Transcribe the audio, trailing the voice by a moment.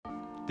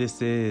This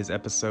is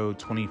episode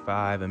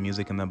 25 of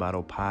Music in the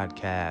Bottle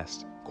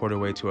podcast. Quarter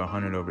way to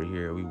 100 over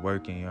here. We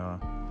working, y'all.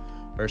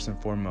 First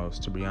and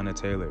foremost, to Breonna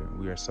Taylor,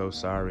 we are so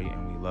sorry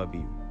and we love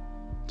you.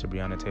 To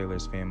Breonna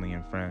Taylor's family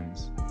and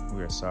friends,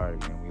 we are sorry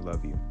and we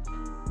love you.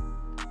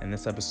 In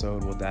this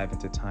episode, we'll dive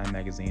into Time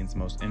Magazine's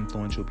most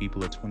influential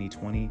people of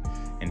 2020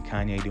 and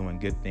Kanye doing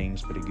good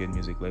things for the Good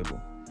Music label.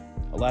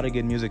 A lot of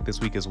good music this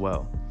week as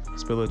well.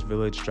 Spillage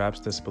Village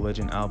drops the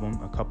Spilligin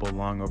album, a couple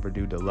long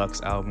overdue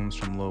deluxe albums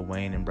from Lil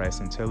Wayne and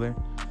Bryson Tiller,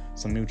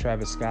 some new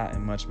Travis Scott,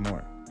 and much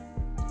more.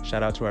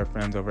 Shout out to our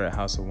friends over at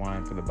House of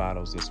Wine for the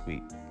bottles this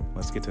week.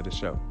 Let's get to the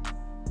show.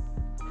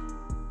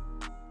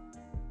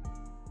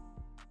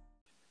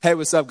 Hey,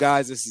 what's up,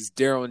 guys? This is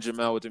Daryl and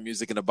Jamel with the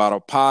Music in a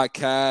Bottle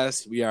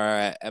podcast. We are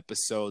at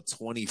episode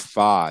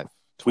 25.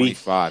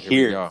 25.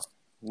 Here we go.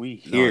 We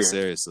here. No,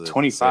 seriously.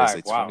 25.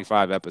 Seriously, Wow.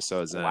 25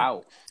 episodes in.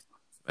 Wow.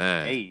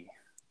 Man. Hey.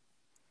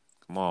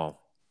 Come on.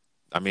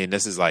 I mean,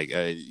 this is like,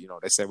 they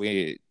said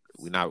we're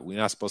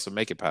not supposed to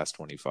make it past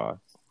 25.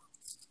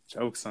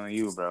 Joke's on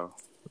you, bro.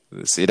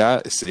 See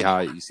that? See how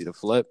you see the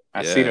flip?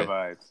 I see the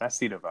vibes.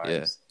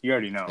 Yeah. You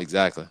already know.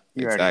 Exactly.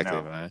 You already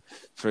know. Man.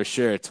 For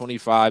sure.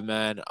 25,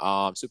 man.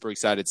 Super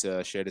excited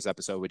to share this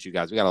episode with you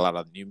guys. We got a lot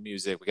of new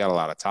music. We got a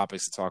lot of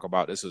topics to talk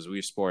about.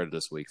 We've sported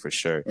this week for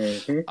sure.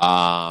 Mm-hmm.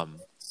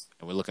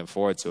 And we're looking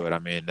forward to it. I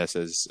mean, this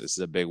is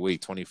a big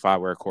week. 25,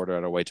 we're a quarter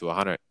of the way to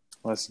 100.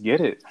 Let's get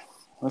it.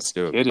 Let's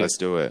do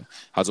it.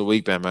 How's the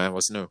week been, man?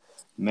 What's new?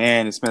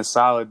 Man, it's been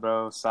solid,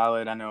 bro.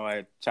 Solid. I know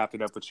I chopped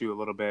it up with you a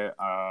little bit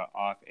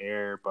off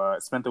air,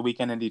 but spent the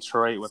weekend in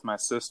Detroit with my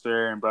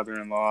sister and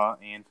brother-in-law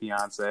and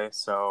fiance.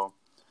 So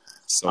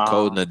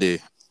cold in the D.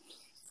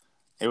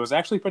 It was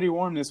actually pretty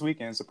warm this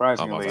weekend,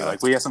 surprisingly. Oh,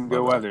 like we had some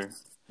good weather.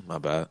 My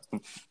bad.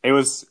 It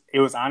was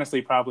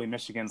honestly probably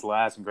Michigan's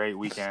last great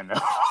weekend.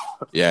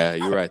 Yeah,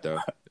 you're right though.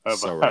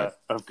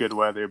 Of good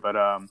weather, but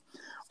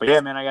yeah,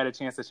 man, I got a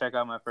chance to check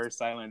out my first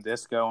silent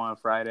disco on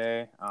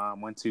Friday.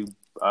 Went to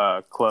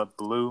Club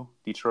Blue,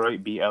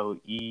 Detroit,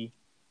 Bleu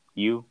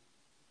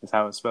is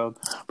how it's spelled.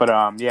 But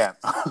yeah,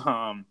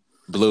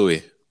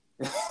 Bluey.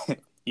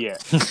 yeah,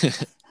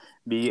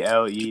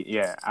 Ble,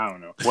 yeah, I don't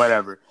know,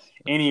 whatever.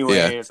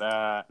 Anyways,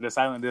 the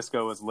silent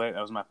disco was lit.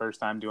 That was my first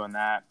time doing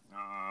that.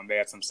 They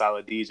had some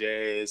solid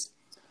DJs,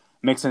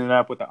 mixing it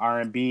up with the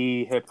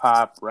R&B, hip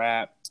hop,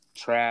 rap,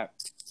 trap.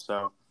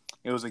 So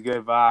it was a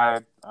good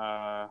vibe.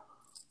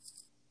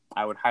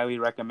 I would highly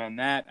recommend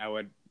that. I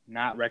would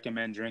not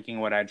recommend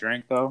drinking what I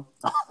drank, though.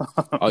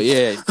 Oh,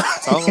 yeah.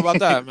 Tell them about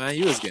that, man.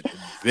 You was getting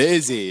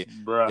busy.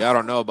 Bro. Y'all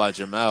don't know about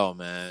Jamel,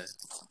 man.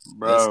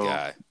 Bro. This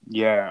guy.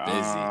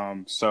 Yeah.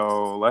 Busy.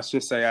 So let's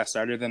just say I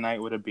started the night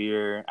with a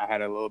beer. I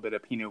had a little bit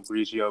of Pinot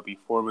Grigio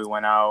before we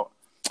went out.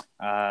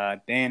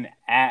 Then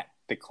at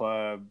the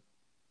club,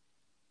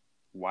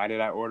 why did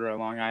I order a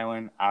Long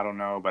Island? I don't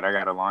know, but I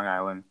got a Long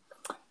Island.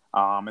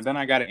 And then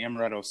I got an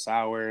Amaretto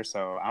Sour,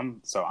 so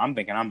I'm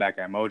thinking I'm back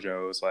at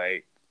Mojo's,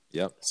 like,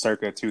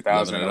 circa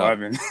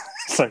 2011,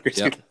 circa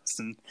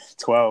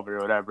 2012 or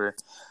whatever.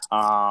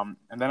 And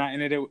then I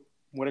ended it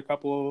with a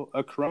couple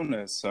of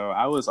Coronas, so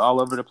I was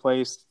all over the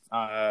place.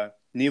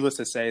 Needless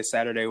to say,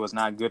 Saturday was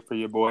not good for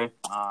your boy.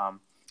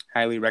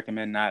 Highly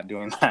recommend not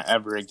doing that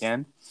ever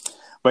again.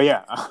 But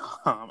yeah,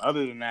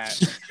 other than that,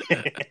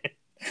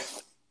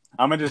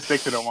 I'm gonna just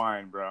stick to the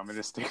wine, bro.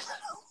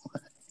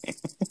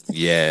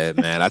 Yeah,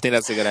 man. I think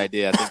that's a good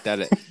idea. I think that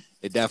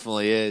it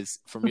definitely is.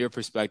 From your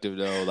perspective,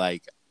 though,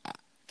 like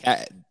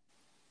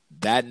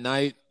that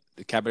night,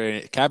 the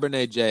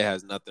Cabernet J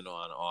has nothing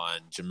on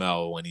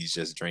Jamel when he's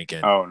just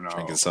drinking. Oh no,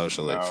 drinking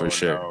socially for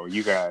sure. No,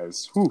 you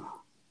guys,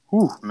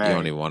 man, you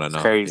don't even want to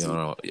know. Crazy. You don't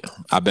know.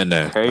 I've been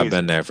there. Crazy. I've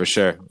been there for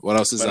sure. What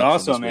else is but up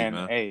also, from this man,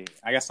 week, man? Hey,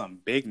 I got some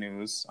big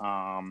news.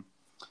 So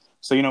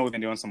we've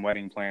been doing some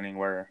wedding planning.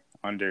 We're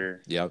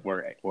under.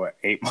 We're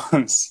 8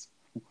 months.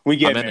 We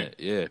get I'm in there. it.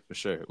 Yeah, for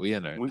sure. We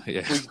in there.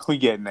 We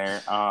getting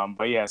there.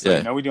 But yeah,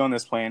 so we're doing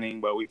this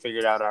planning, but we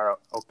figured out our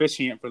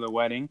officiant for the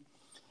wedding.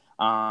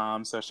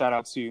 So shout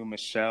out to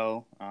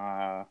Michelle.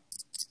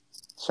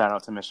 Shout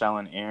out to Michelle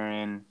and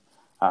Aaron.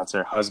 To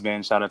her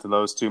husband. Shout out to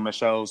those two.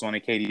 Michelle was one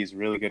of Katie's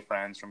really good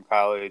friends from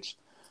college.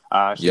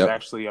 She's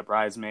actually a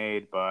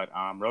bridesmaid, but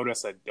wrote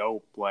us a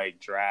dope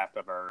draft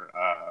of her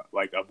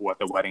of what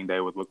the wedding day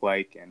would look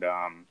like, and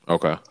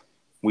okay.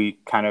 We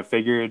kind of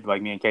figured,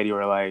 me and Katie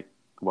were like,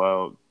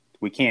 well,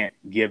 we can't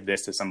give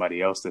this to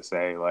somebody else to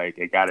say,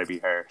 it got to be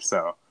her.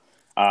 So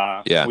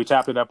we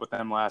chopped it up with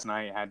them last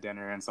night, had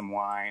dinner and some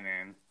wine,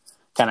 and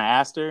kind of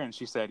asked her, and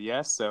she said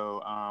yes.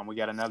 So we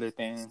got another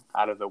thing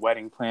out of the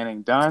wedding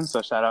planning done.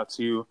 So shout out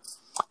to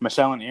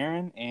Michelle and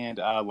Aaron. And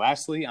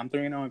lastly, I'm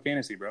 3-0 in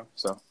fantasy, bro.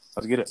 So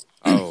let's get it.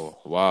 Oh,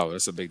 wow.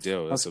 That's a big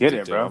deal. Let's get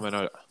it, bro.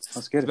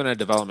 Let's get it. It's been a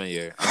development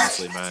year,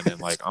 honestly, man.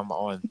 And I'm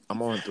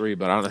on 3,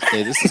 but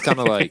honestly, this is kind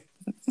of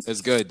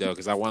it's good though,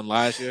 because I won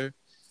last year.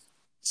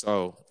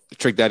 So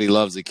Trick Daddy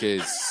loves the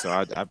kids. So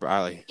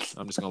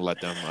I'm just gonna let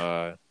them.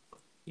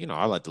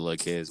 I let the little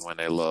kids win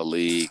their little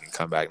league and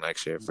come back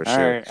next year for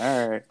sure.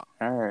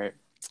 All right.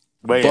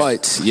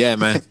 But yeah,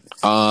 man.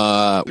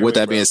 With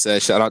that being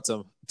said, shout out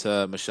to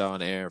to Michelle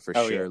and Aaron for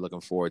Oh, sure. yeah.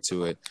 Looking forward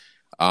to it.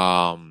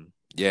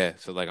 Yeah,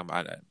 feel like I'm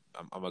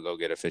gonna go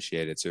get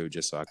officiated too,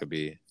 just so I could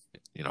be,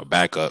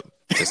 backup,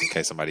 just in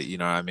case somebody, you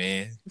know what I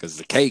mean? Because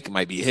the cake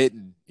might be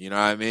hitting, you know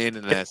what I mean?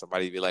 And then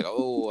somebody be like,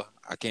 "Oh,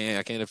 I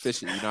can't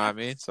officiate," you know what I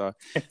mean? So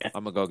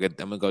I'm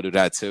gonna go do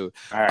that too.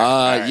 All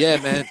right. Yeah,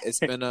 man, it's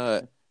been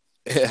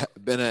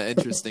an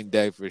interesting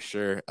day for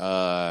sure.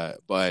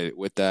 But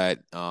with that,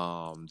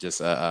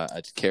 just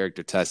a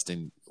character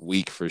testing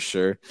week for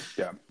sure.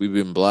 Yeah. We've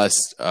been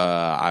blessed.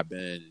 I've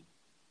been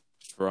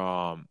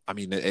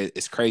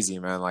it's crazy,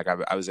 man. Like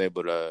I was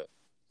able to,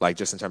 like,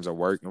 just in terms of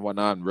work and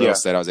whatnot, in real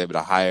estate, I was able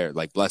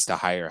to blessed to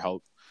hire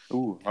help.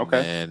 Ooh,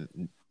 okay.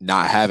 And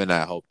not having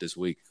that help this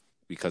week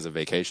because of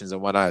vacations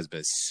and whatnot has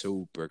been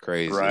super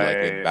crazy. Right.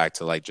 Like getting back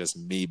to like just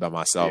me by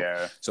myself.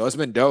 Yeah. So it's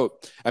been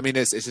dope. I mean,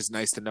 it's just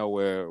nice to know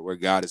where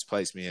God has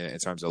placed me in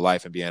terms of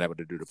life and being able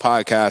to do the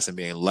podcast and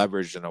being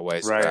leveraged in a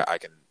way so that I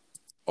can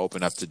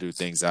open up to do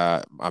things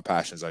that my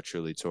passions are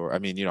truly toward. I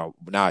mean,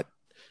 not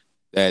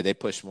that they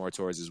push more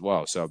towards as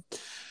well. So,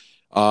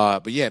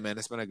 but yeah, man,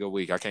 it's been a good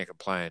week. I can't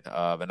complain.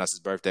 Vanessa's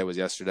birthday was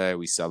yesterday.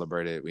 We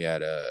celebrated. We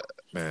had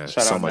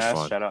so much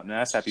fun. Shout out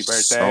Ness. Happy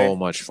birthday. So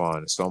much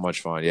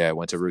fun. Yeah,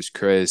 went to Roost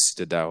Chris,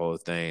 did that whole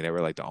thing. They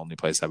were like the only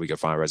place that we could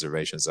find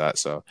reservations at.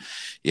 So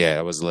yeah,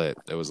 it was lit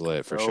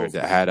for sure. They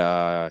had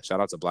shout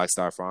out to Black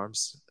Star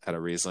Farms. Had a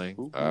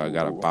Riesling.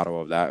 Got a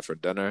bottle of that for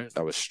dinner.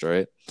 That was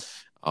straight.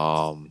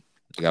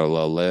 Got a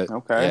little lit.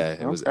 Okay. Yeah,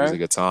 it was a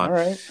good time. All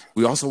right.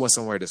 We also went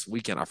somewhere this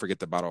weekend. I forget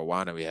the bottle of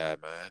wine that we had,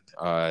 man.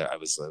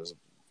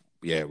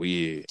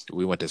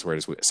 We went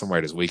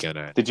somewhere this weekend.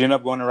 And did you end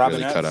up going to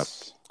Robinette's? Really cut up.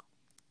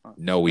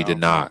 No, we did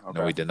not. Okay.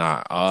 No, we did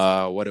not.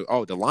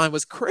 The line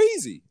was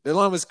crazy. The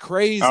line was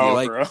crazy. Oh,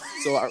 like, bro.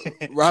 So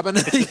Robin,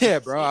 yeah,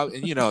 bro.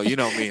 And you know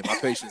me. My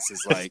patience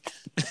is like,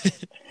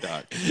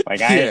 dog.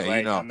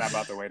 I'm not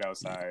about to wait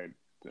outside.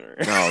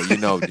 No,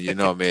 you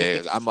know me.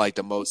 I'm like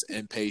the most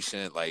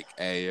impatient. Like,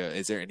 hey,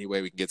 is there any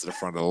way we can get to the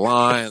front of the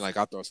line? Like,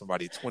 I'll throw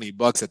somebody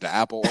 $20 at the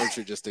Apple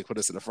Orchard just to put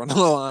us to the front of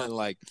the line.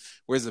 Like,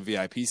 where's the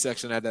VIP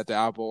section at the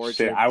Apple Orchard?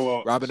 Shit, I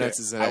will.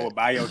 Robinette's I will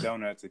buy your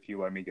donuts if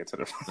you let me get to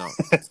the front.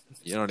 No,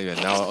 you don't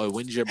even know. Oh,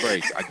 when's your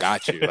breaks? I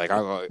got you. Like,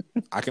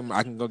 I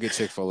can go get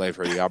Chick-fil-A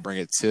for you. I'll bring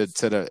it to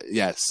the.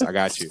 Yes, I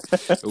got you.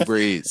 Uber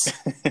Eats,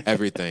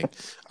 everything.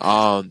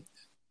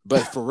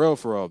 But for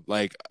real,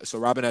 like, so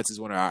Robinette's is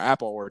one of our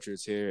apple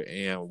orchards here,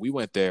 and we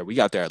went there. We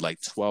got there at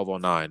like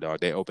 12:09, dog.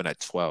 They opened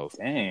at 12.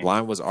 Dang.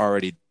 Line was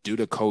already, due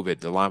to COVID,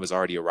 the line was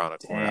already around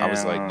the corner. Damn. I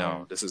was like,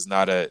 no, this is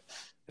not it.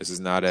 This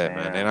is not it,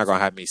 man. They're not gonna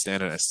have me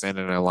standing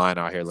in a line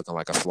out here looking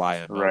like a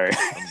fly. Right.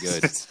 I'm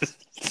good.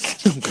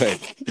 I'm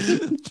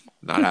good.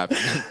 Not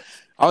happening.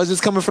 I was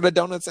just coming for the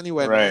donuts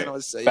anyway, man. I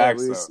was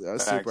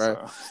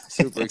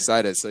super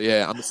excited. So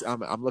yeah,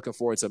 I'm looking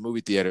forward to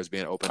movie theaters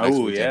being open next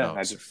weekend. Yeah,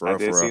 I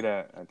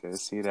did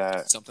see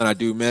that. Something I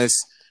do miss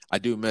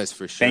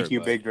for sure. Thank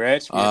you, Big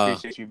Gretch. We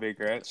appreciate you, Big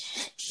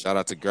Gretch. Shout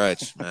out to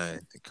Gretch,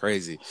 man.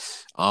 Crazy.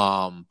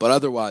 But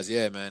otherwise,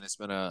 yeah, man, it's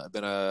been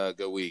a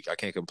good week. I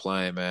can't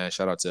complain, man.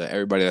 Shout out to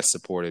everybody that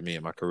supported me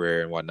in my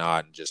career and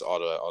whatnot, and just all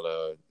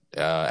the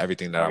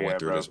everything that I went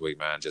through this week,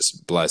 man.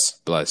 Just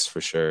blessed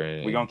for sure.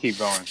 And we're gonna keep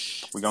going.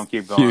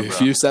 A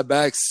few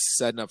setbacks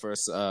setting up for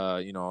us,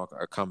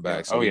 our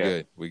comeback. So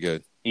we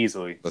good.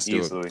 Easily. Let's do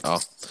it.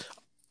 Oh.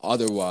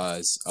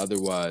 Otherwise,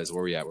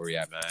 where we at,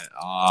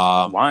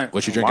 man? Wine.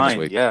 What you drinking this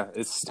week? Yeah,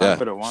 it's time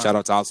for the wine. Shout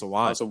out to House of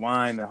Wine. House of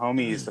Wine, the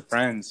homies, the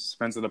friends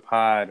of the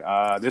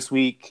pod. This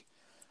week,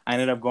 I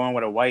ended up going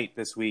with a white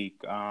this week.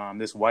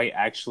 This white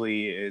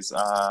actually is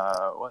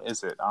what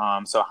is it?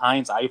 So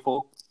Heinz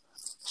Eifel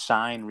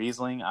Shine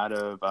Riesling out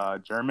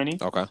of Germany.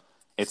 Okay.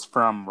 It's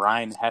from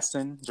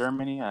Rheinhessen,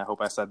 Germany. I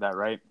hope I said that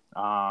right.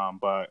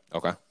 But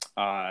okay.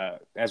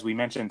 As we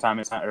mentioned time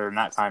and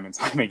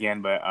time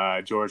again,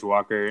 but George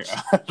Walker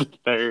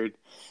third.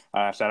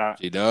 Shout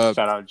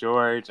out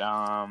George.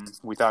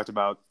 We talked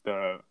about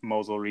the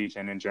Mosel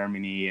region in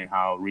Germany and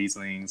how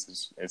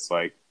Rieslings it's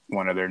like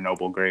one of their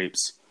noble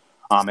grapes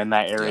in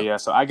that area. Yeah.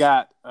 So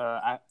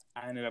I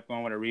ended up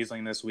going with a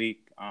Riesling this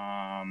week.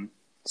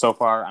 So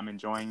far, I'm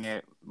enjoying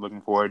it.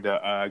 Looking forward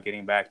to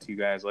getting back to you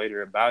guys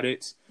later about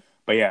it.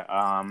 But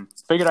yeah,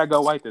 figured I'd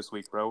go white this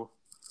week, bro.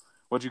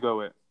 What'd you go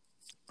with?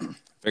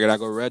 Figured I'd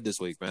go red this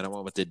week, man. I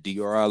went with the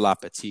Diora La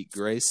Petite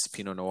Grace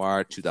Pinot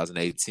Noir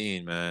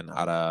 2018, man,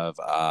 out of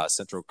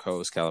Central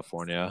Coast,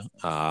 California.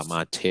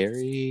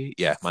 Monterey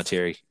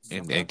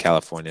in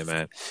California,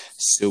 man.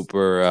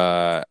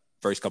 Super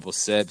first couple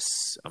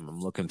sips.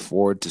 I'm looking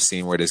forward to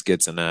seeing where this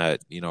gets in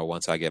that,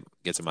 once I get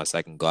to my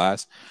second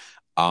glass.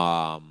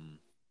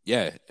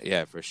 Yeah,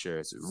 for sure.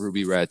 It's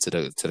ruby red to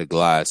the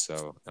glass.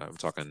 So I'm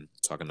talking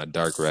a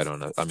dark red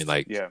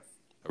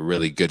a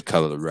really good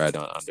color red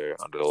under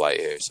the light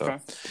here. So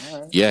right.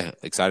 Yeah,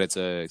 excited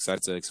to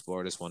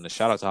explore this one.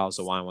 Shout out to House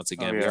of Wine once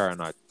again. We are in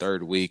our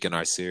third week in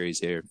our series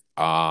here.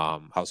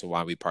 House of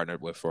Wine we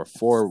partnered with for a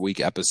 4-week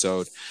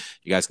episode.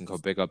 You guys can go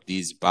pick up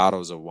these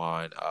bottles of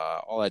wine,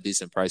 all at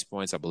decent price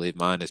points. I believe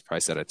mine is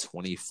priced at a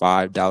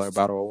 $25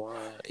 bottle of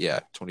wine.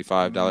 Yeah,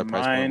 $25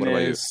 price point. What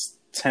about you?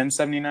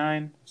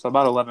 $10.79, so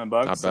about $11.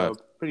 Not bad. So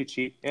pretty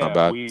cheap. Not Yeah,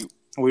 bad.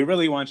 we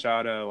really want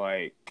y'all to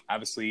like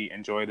obviously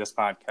enjoy this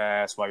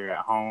podcast while you're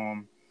at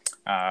home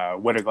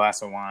with a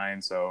glass of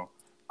wine. So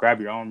grab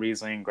your own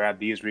Riesling, grab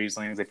these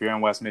Rieslings. If you're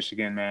in West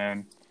Michigan,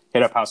 man,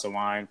 hit up House of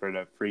Wine for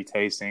the free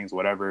tastings,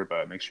 whatever.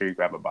 But make sure you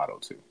grab a bottle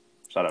too.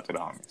 Shout out to the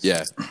homies.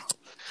 Yeah.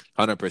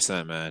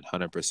 100%, man.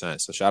 100%.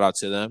 So shout out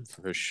to them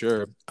for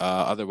sure.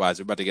 Otherwise,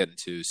 we're about to get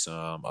into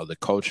some of the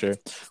culture.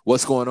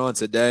 What's going on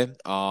today?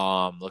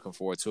 Looking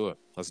forward to it.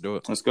 Let's do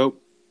it. Let's go.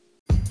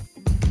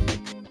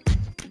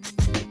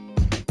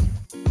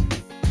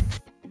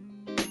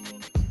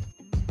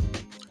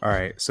 All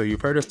right, so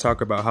you've heard us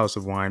talk about House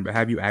of Wine, but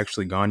have you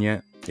actually gone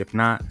yet? If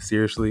not,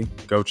 seriously,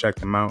 go check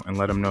them out and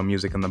let them know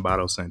Music in the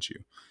Bottle sent you.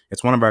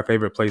 It's one of our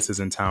favorite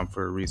places in town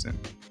for a reason.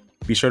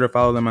 Be sure to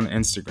follow them on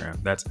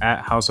Instagram. That's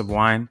at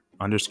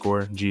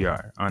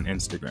houseofwine_gr on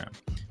Instagram.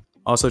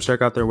 Also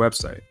check out their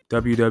website,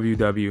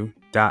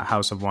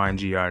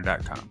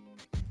 www.houseofwinegr.com.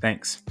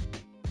 Thanks.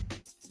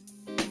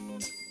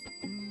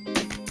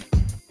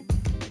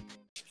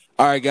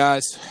 All right,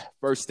 guys.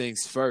 First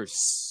things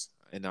first.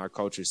 In our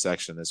culture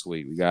section this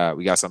week, we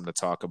got something to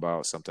talk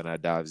about, something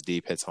that dives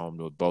deep, hits home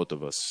with both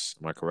of us.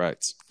 Am I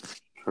correct?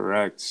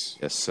 Correct.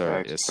 Yes, sir.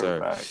 Correct. Yes, sir.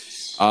 Correct.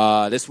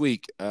 This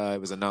week,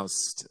 it was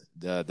announced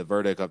the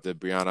verdict of the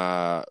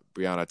Breonna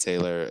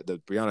Taylor. The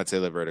Breonna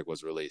Taylor verdict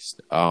was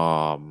released.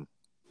 And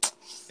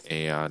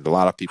a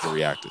lot of people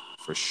reacted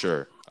for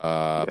sure.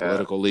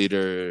 Political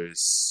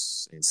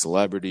leaders and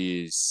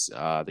celebrities.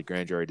 The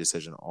grand jury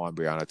decision on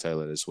Breonna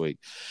Taylor this week.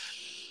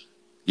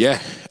 Yeah.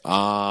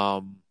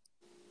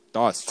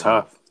 Thoughts?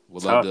 Tough.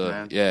 Would Tough, love to,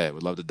 man. yeah.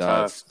 Would love to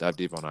dive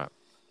deep on that.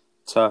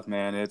 Tough,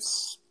 man.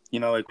 It's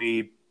like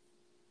we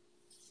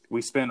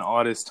spend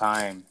all this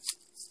time,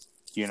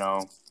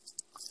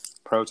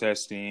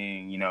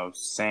 protesting,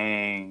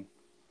 saying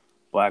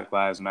Black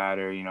Lives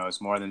Matter.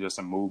 It's more than just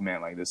a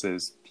movement. Like, this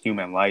is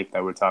human life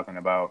that we're talking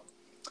about,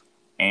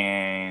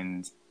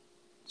 and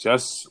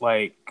just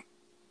like,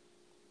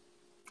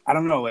 I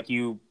don't know, like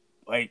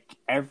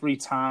every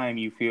time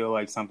you feel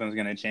like something's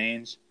gonna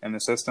change in the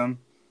system.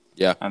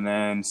 Yeah. And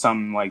then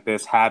something like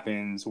this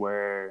happens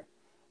where,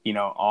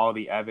 all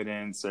the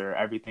evidence or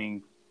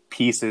everything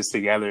pieces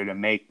together to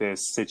make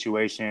this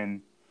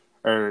situation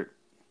or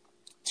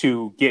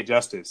to get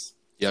justice.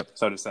 Yep.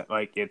 So to say,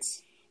 like,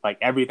 it's like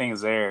everything's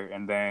there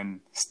and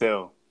then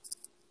still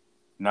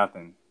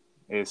nothing.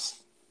 It's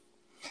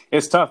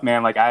tough,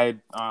 man. Like I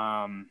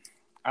don't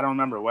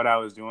remember what I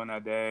was doing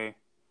that day.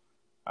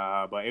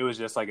 But it was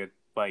just like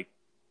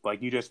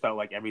you just felt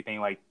like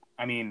everything, like,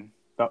 I mean,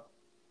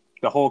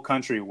 the whole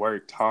country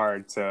worked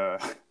hard to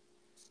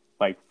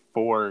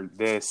for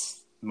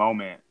this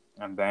moment,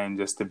 and then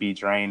just to be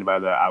drained by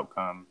the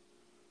outcome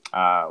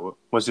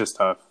was just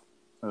tough.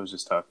 It was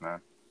just tough,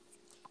 man.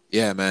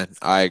 Yeah, man,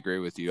 I agree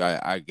with you.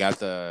 I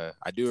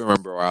do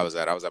remember where I was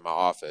at. I was at my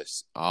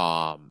office,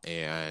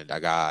 and I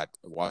got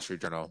Wall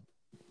Street Journal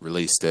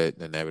released it,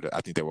 and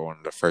I think they were one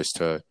of the first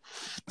to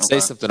say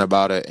something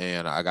about it,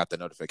 and I got the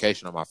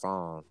notification on my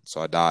phone.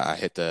 So I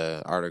hit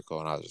the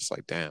article, and I was just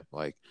like, damn,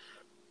 like,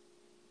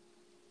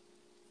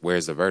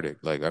 where's the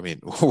verdict? Like, I mean,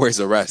 where's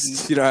the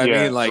rest? You know what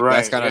I mean? Like, right,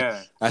 that's kind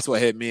of that's what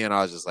hit me, and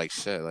I was just like,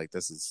 shit, like,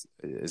 this is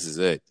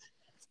it.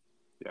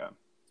 Yeah.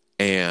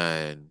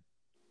 And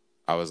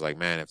I was like,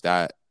 man, if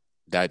that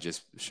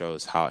just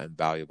shows how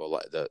invaluable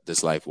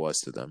this life was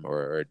to them,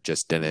 or it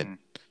just didn't.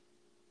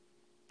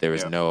 There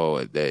was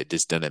it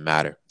just didn't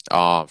matter.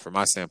 From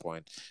my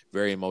standpoint,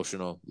 very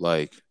emotional.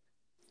 Like,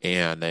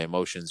 and the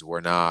emotions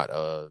were not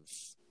of.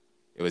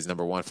 It was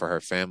number one for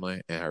her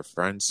family and her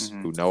friends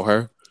who know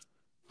her.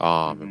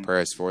 And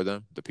prayers for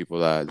them, the people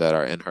that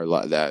are in her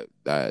life that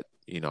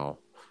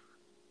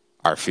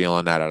are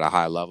feeling that at a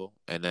high level.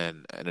 And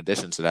then in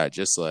addition to that,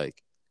 just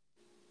like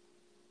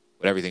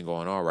with everything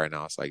going on right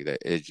now, it's like that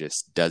it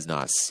just does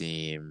not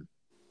seem.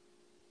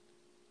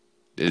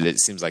 It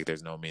seems like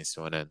there's no means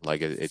to an end.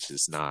 Like it's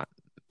just not.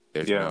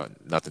 There's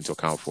nothing to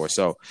account for.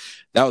 So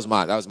that was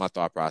my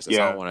thought process.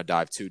 I don't want to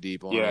dive too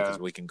deep on it because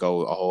we can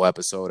go a whole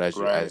episode as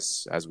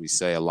we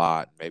say a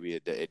lot. Maybe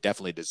it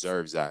definitely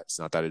deserves that. It's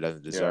not that it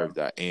doesn't deserve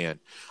that. And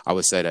I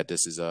would say that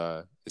this is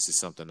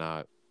something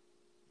that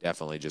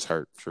definitely just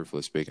hurt,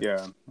 truthfully speaking.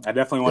 Yeah, I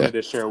definitely wanted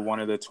to share one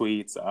of the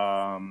tweets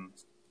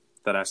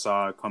that I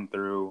saw come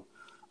through.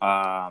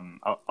 A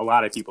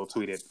lot of people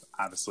tweeted.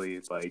 Obviously,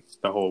 it's like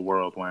the whole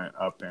world went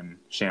up in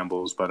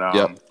shambles. But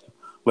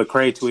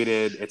Lecrae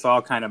tweeted, "It's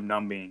all kind of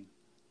numbing.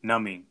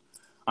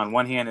 On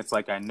one hand, it's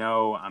like, I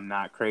know I'm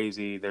not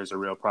crazy. There's a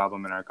real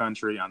problem in our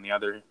country. On the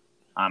other,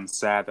 I'm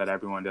sad that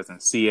everyone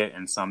doesn't see it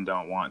and some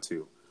don't want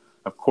to.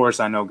 Of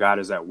course, I know God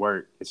is at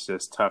work. It's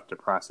just tough to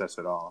process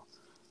it all."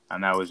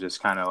 And that was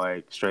just kind of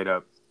like straight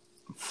up,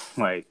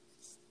 like,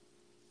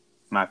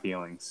 my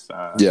feelings.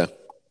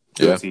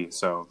 Guilty.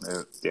 So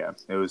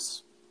it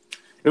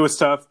was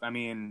tough. I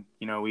mean,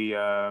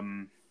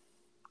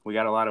 we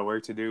got a lot of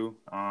work to do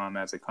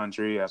as a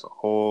country, as a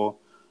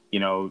whole.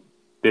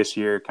 This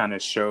year kind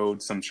of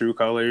showed some true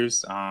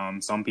colors.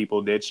 Some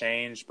people did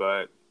change,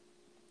 but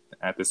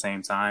at the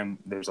same time,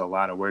 there's a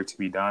lot of work to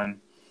be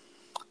done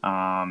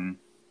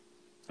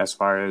as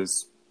far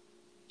as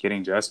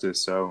getting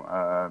justice.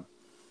 So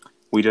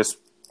we just,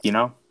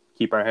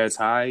 keep our heads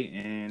high,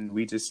 and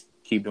we just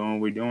keep doing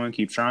what we're doing,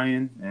 keep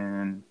trying,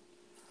 and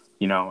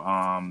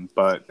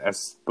but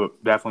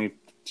definitely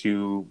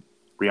to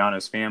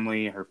Brianna's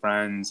family, her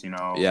friends, to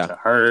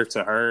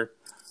her,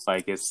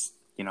 like it's,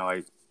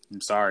 like,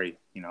 I'm sorry,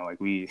 like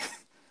we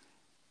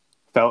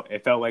felt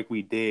like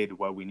we did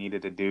what we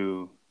needed to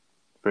do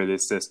for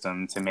this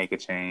system to make a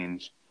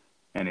change,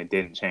 and it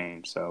didn't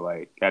change. So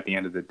like at the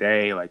end of the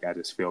day, like I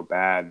just feel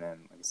bad,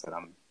 and like I said,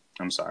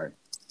 I'm sorry.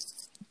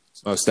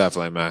 Most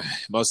definitely, man.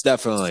 Most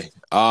definitely.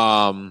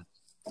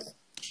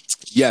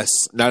 Yes,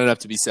 not enough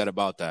to be said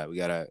about that. We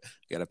gotta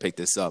pick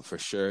this up for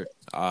sure,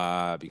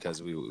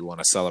 because we want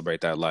to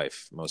celebrate that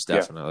life, most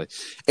definitely.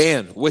 Yeah.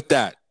 And with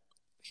that,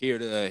 here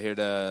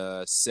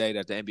to say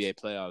that the NBA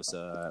playoffs,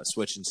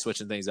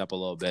 switching things up a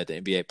little bit.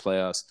 The NBA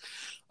playoffs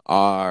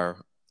are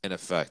in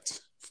effect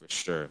for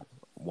sure.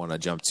 Want to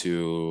jump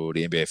to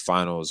the NBA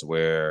Finals,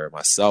 where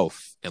myself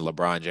and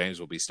LeBron James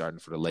will be starting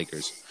for the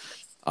Lakers.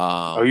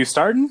 Are you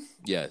starting?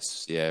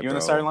 Yes, yeah. You in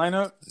the starting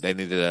lineup? They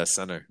needed a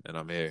center, and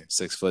I'm here.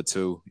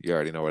 6'2". You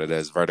already know what it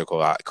is.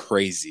 Vertical,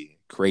 crazy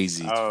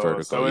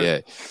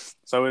vertical.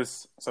 So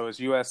it's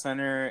U.S.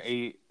 center,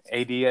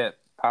 AD at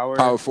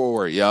power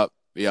forward. Yep.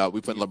 Yeah,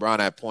 we put LeBron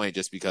at point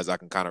just because I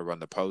can kind of run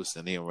the post,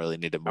 and he don't really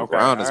need to move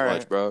around as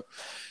much, bro.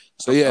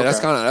 So yeah,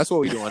 that's what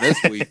we're doing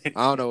this week.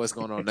 I don't know what's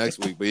going on next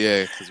week, but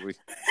yeah, because we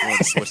want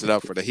to switch it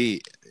up for the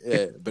Heat.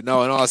 Yeah, but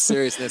no, in all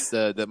seriousness,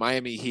 the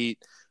Miami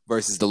Heat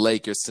versus the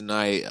Lakers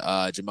tonight.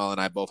 Jamal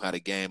and I both had a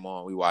game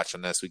on. We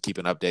watching this. We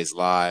keeping updates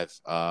live.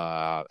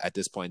 At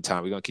this point in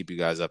time, we're gonna keep you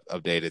guys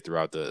updated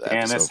throughout the episode.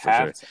 And that's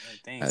half.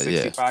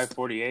 Sure.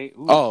 65-48.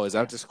 Ooh, oh, is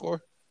that the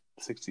score?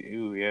 60.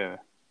 Ooh, yeah.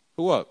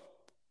 Who up?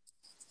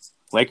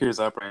 Lakers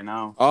up right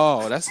now.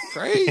 Oh, that's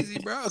crazy,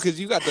 bro. Because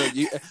you got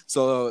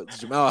so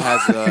Jamal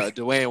has a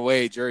Dwayne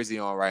Wade jersey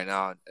on right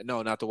now.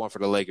 No, not the one for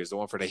the Lakers. The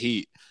one for the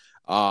Heat.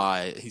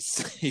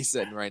 He's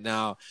sitting right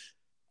now.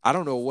 I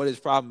don't know what his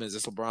problem is.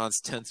 It's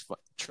LeBron's 10th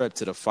trip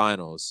to the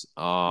finals.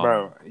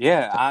 Bro,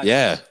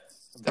 yeah.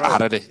 Bro. How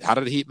did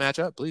the Heat match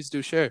up? Please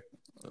do share.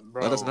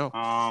 Bro, let us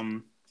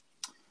know.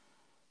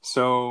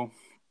 So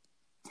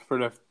for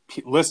the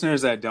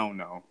listeners that don't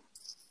know,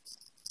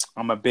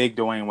 I'm a big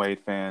Dwayne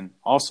Wade fan,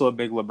 also a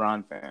big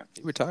LeBron fan.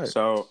 He retired.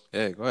 So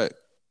yeah, go ahead.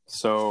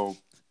 So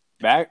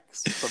back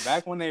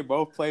when they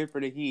both played for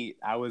the Heat,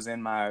 I was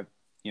in my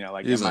in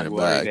my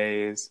glory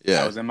days.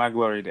 Yeah. I was in my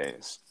glory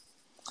days.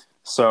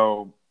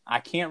 So I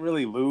can't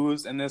really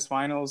lose in this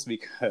finals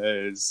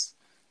because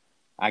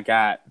I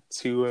got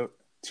two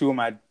of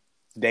my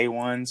day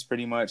ones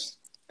pretty much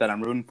that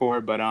I'm rooting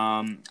for. But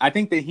I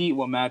think the Heat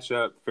will match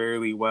up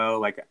fairly well.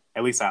 Like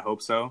at least I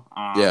hope so.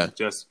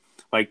 Just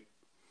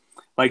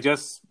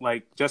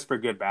for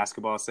good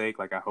basketball sake.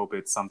 Like I hope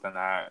it's something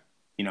that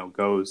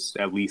goes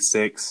at least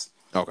 6.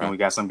 Okay. And we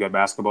got some good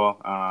basketball.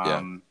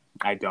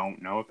 I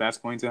don't know if that's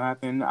going to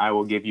happen. I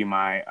will give you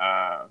my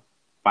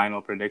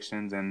final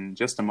predictions in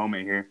just a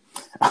moment here.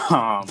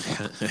 But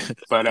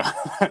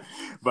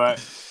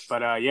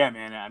yeah,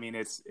 man. I mean,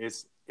 it's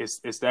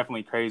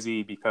definitely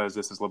crazy because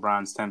this is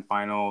LeBron's 10th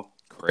final.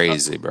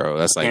 Crazy, bro.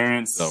 That's like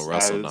the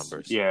Russell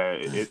numbers. Yeah,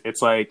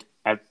 it's like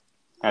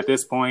at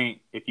this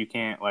point, if you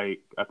can't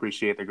like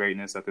appreciate the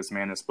greatness that this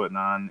man is putting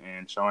on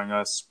and showing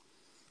us,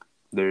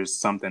 there's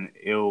something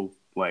ill.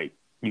 Like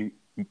you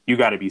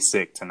got to be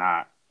sick to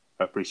not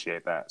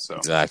appreciate that. So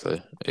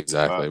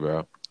exactly,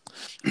 bro.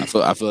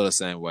 I feel the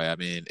same way. I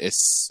mean,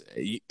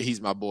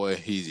 he's my boy.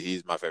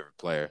 He's my favorite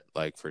player,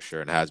 like for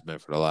sure, and has been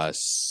for the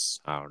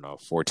last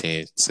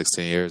 14,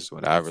 16 years,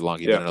 whatever long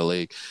he's been in the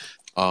league.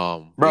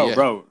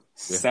 Bro.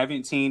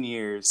 17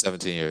 years.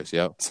 17 years,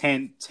 yep.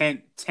 10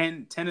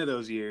 of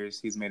those years,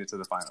 he's made it to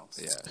the finals.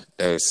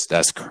 Yeah,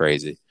 that's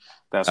crazy.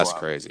 That's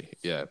crazy.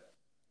 Yeah.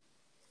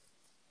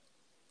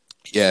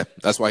 Yeah,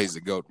 that's why he's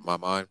the GOAT in my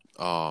mind.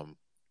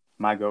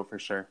 My GOAT for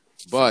sure.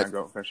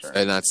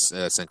 And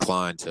that's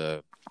inclined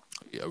to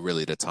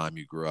really the time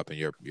you grew up and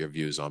your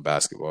views on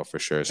basketball for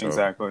sure. So,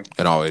 exactly.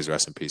 And always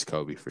rest in peace,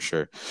 Kobe, for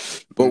sure.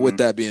 But with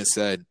that being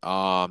said,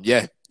 I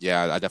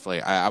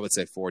definitely I would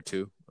say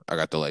 4-2. I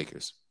got the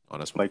Lakers on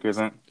this one. Lakers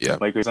in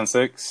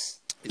 6.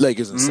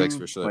 Lakers in 6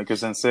 for sure.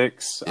 Lakers in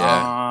 6.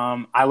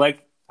 Yeah. I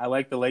like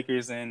the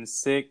Lakers in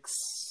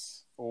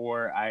 6.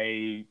 Or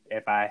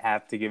if I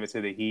have to give it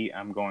to the Heat,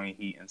 I'm going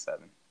Heat in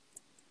 7.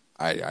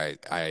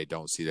 I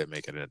don't see them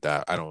making it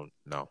that. I don't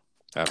know.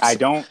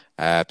 Absolutely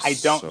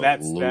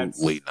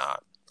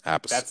not.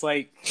 That's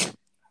like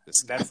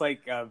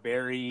a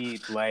very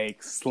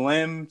like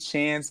slim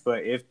chance,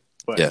 but if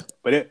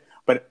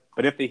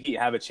the Heat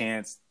have a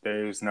chance,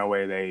 there's no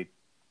way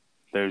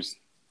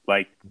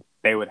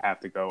they would have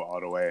to go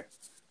all the way.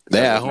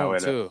 They at home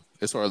too.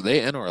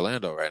 They in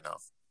Orlando right now.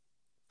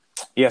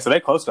 Yeah, so they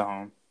close to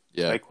home.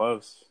 Yeah, they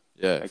close.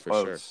 Yeah, they for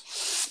close. Sure.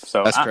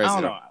 So that's crazy. I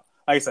don't know.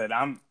 Like I said,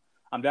 I'm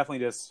definitely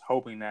just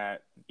hoping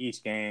that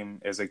each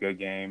game is a good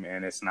game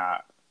and it's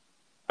not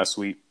a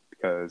sweep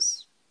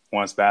because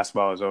once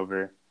basketball is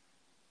over.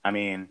 I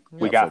mean,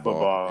 we got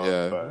football,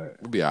 yeah,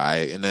 but we'll be all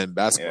right. And then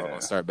basketball yeah,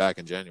 gonna start back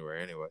in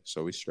January anyway,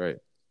 so we straight.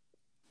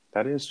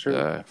 that is true.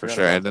 Yeah, for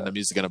sure. And then the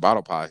Music in a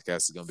Bottle podcast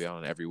is gonna be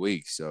on every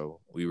week, so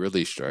we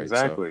really straight.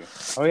 Exactly.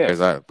 So,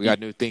 we got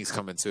new things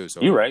coming too.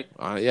 So you right.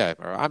 Yeah,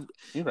 bro.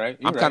 You right.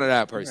 I'm kind of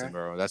that person,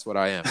 bro. That's what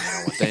I am.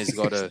 When things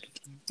go to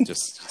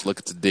just look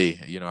at the D.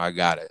 I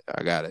got it.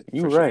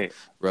 You right. Sure.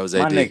 Rose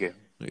My D. nigga.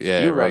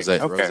 Yeah, Rose. Right.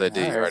 Okay. Rose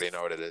D. You already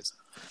know what it is.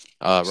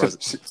 Rose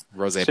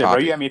Shit, Poppy. bro,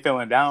 you had me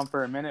feeling down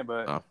for a minute,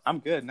 but I'm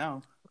good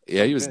now.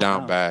 Yeah, he was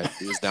down bad.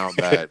 He was down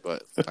bad,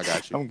 but I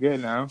got you. I'm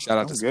good now. Shout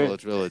out to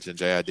Spillage Village and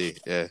JID.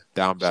 Yeah,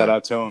 down bad. Shout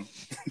out to him.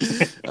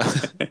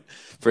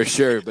 For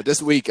sure. But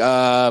this week,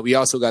 we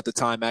also got the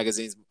Time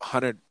Magazine's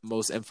 100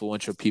 most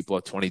influential people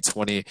of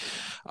 2020.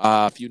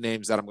 A few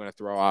names that I'm going to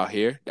throw out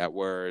here that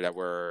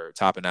were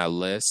topping that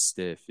list.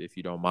 If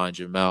you don't mind,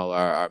 Jamel,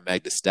 are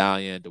Meg Thee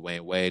Stallion,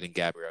 Dwayne Wade, and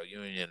Gabrielle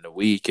Union. The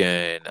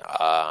Weeknd.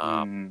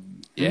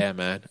 Yeah,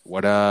 man.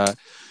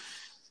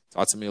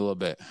 Talk to me a little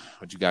bit.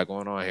 What you got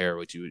going on here?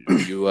 What do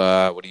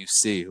you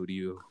see? Who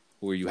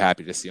are you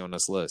happy to see on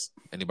this list?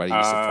 Anybody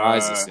you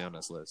surprised to see on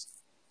this list?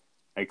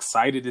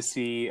 Excited to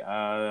see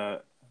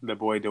the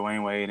boy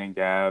Dwayne Wade and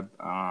Gab.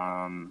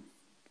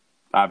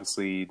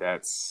 Obviously,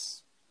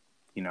 that's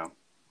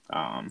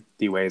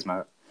D-Wade's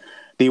my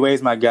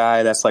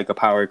guy. That's like a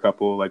power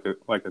couple, like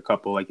a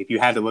couple. Like if you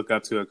had to look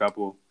up to a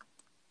couple,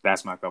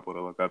 that's my couple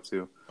to look up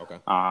to. Okay.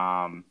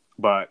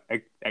 But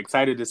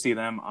excited to see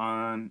them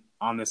on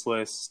this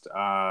list.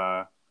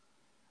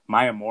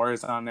 Maya Moore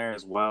is on there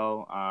as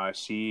well. I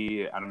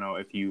don't know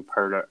if you've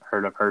heard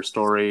of her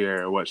story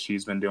or what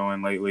she's been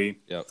doing lately.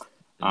 Yep.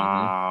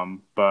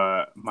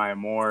 But Maya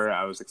Moore,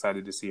 I was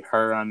excited to see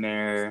her on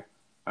there.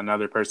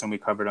 Another person we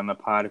covered on the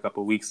pod a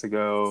couple weeks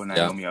ago,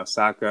 Naomi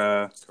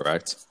Osaka.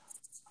 Correct.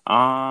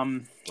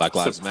 Black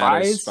Lives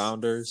Matter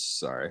founders.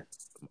 Sorry.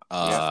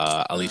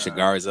 Alicia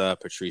Garza,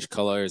 Patrice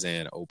Cullors,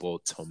 and Opal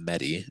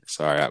Tometi.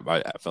 Sorry, I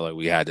felt like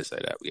we had to say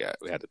that. We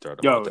had to throw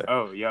them out there.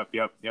 Oh, yep.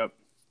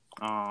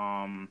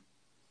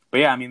 But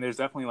yeah, I mean, there's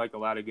definitely like a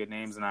lot of good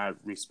names, and I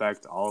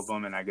respect all of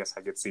them, and I guess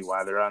I could see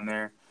why they're on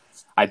there.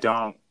 I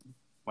don't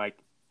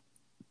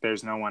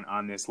there's no one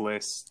on this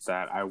list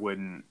that I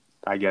wouldn't,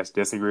 I guess,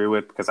 disagree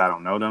with because I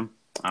don't know them.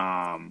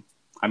 I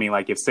mean,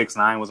 like if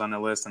 6ix9ine was on the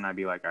list, and I'd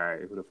be like, all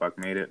right, who the fuck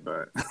made it?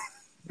 But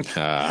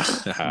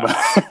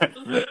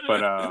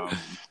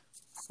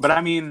but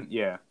I mean,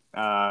 yeah.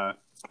 Like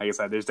I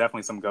said, there's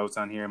definitely some goats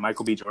on here.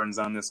 Michael B. Jordan's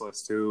on this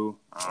list too.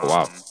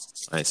 Wow,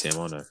 I didn't see him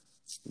on there.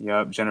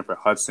 Yep, Jennifer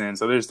Hudson.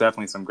 So there's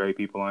definitely some great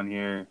people on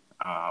here.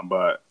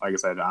 But like I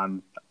said, I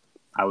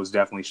was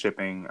definitely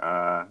shipping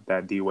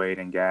that D Wade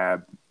and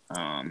Gab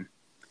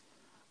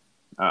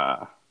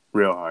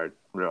real hard.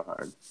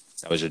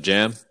 That was your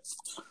jam?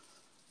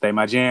 They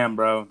my jam,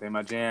 bro. They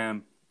my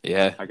jam.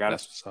 Yeah, that's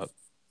what's up.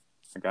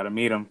 I gotta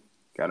meet them.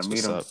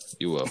 Meet them.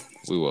 You will.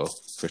 We will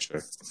for sure.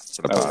 It's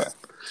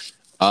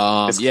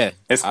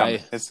coming.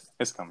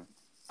 It's coming.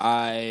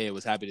 I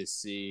was happy to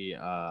see,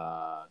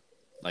 from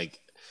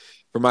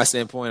my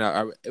standpoint,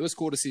 it was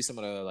cool to see some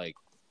of the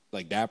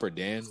like Dapper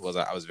Dan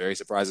I was very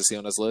surprised to see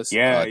on this list.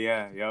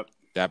 Yep.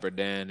 Dapper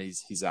Dan,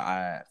 he's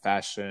a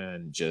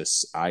fashion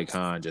just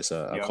icon, just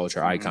a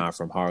culture icon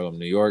from Harlem,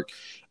 New York.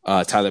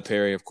 Tyler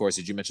Perry, of course.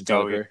 Did you mention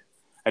Tyler Perry?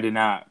 I did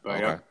not,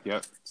 but okay.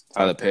 Yep.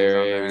 Tyler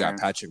Perry. We got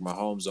Patrick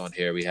Mahomes on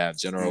here. We have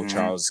General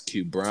Charles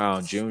Q.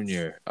 Brown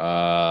Jr.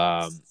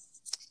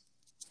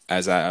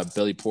 As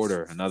Billy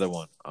Porter, another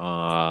one.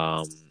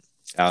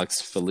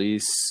 Alex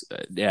Felice,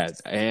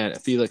 and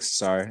Felix.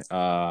 Sorry,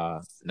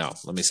 no.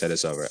 Let me say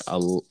this over.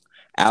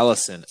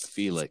 Allison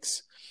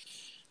Felix.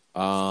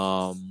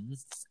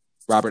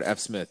 Robert F.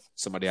 Smith,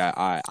 somebody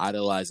I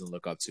idolize and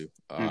look up to.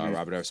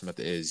 Robert F. Smith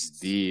is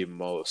the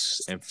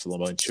most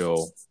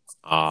influential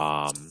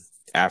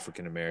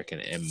African American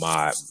in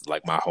my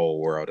whole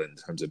world in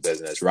terms of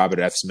business. Robert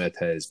F. Smith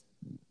has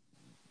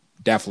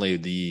definitely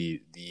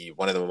the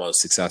one of the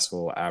most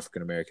successful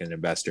African American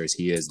investors.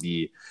 He is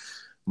the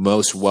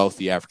most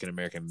wealthy African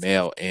American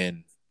male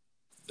in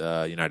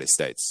the United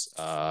States,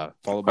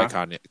 followed by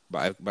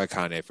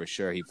Kanye for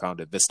sure. He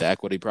founded Vista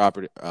Equity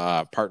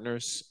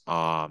Partners.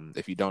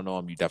 If you don't know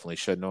him, you definitely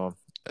should know him.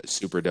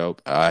 Super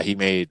dope.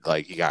 He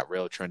got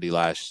real trendy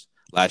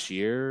last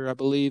year, I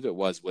believe it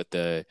was,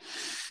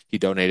 he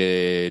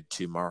donated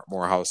to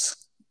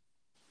Morehouse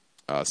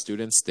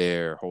students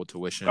their whole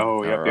tuition.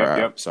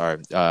 Yep.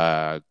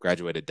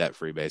 Graduated debt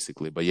free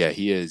basically. But yeah,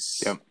 he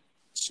is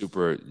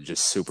super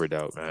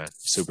dope, man.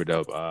 Super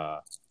dope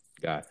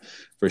guy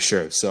for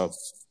sure. So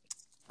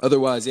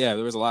otherwise, yeah,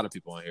 there was a lot of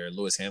people on here.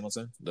 Lewis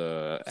Hamilton,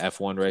 the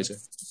F1 racer.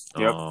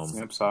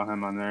 Yep, saw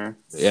him on there.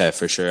 Yeah,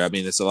 for sure. I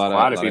mean, it's a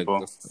lot of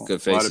people.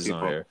 Good faces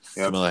on here.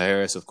 Yep. Kamala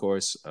Harris, of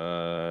course.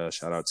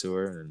 Shout out to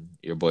her and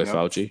your boy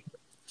Fauci.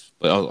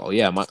 But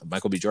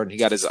Michael B. Jordan. He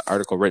got his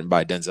article written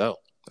by Denzel.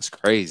 That's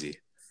crazy.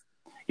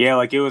 Yeah,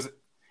 it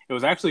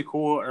was actually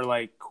cool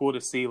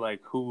to see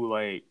who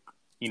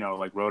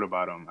wrote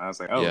about him. I was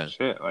like, oh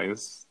shit,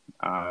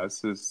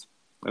 this is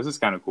this is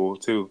kind of cool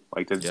too.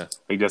 Like Yeah.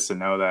 like just to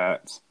know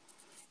that,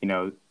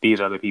 these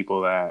are the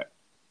people that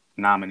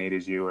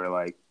nominated you, or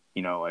like,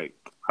 like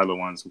are the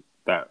ones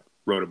that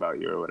wrote about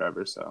you or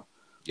whatever. So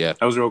Yeah.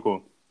 that was real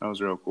cool. That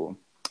was real cool.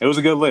 It was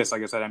a good list.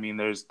 Like I said, I mean,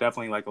 there's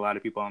definitely like a lot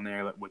of people on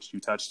there, which you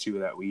touched to,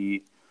 that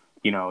we,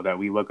 that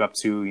we look up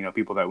to,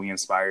 people that we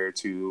inspire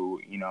to,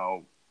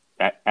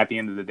 at the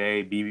end of the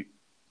day,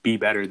 be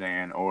better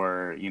than,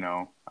 or,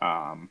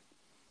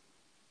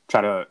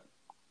 try to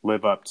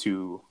live up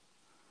to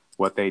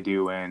what they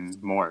do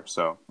and more.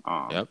 So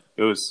Yep.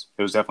 it was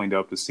definitely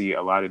dope to see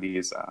a lot of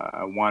these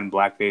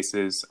black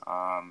faces.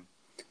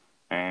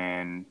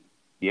 And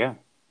yeah,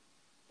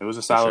 it was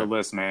a solid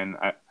list, man.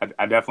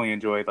 I definitely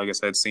enjoyed, like I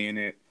said, seeing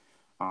it.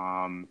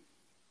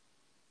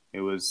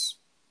 It was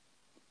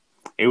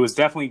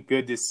definitely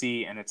good to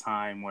see in a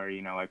time where,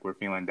 like we're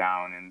feeling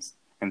down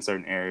in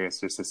certain areas,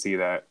 just to see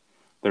that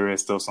there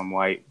is still some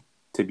light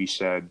to be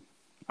shed.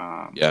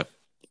 Yeah.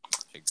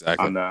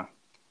 Exactly.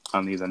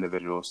 On these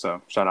individuals.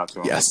 So shout out to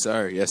them. Yes,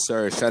 sir. Yes,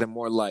 sir. Shedding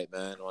more light,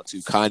 man, onto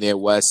Kanye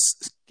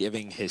West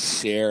giving his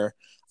share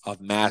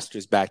of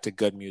masters back to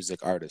good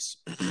music artists.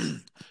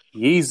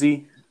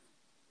 Yeezy.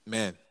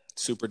 Man,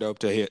 super dope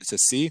to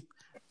see.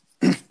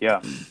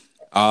 Yeah.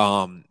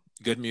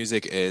 Good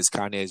Music is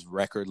Kanye's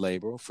record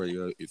label, for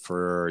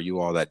you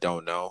all that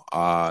don't know.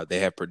 They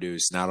have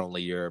produced not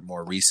only your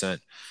more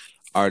recent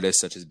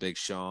artists such as Big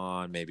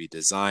Sean, maybe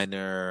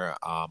Designer,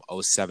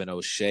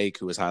 070 Shake,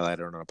 who was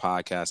highlighted on our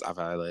podcast. I've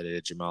highlighted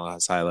it. Jamel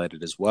has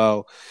highlighted as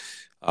well.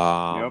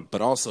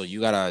 But also,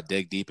 you gotta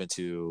dig deep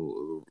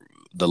into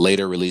the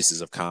later releases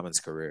of Common's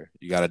career.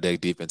 You gotta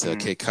dig deep into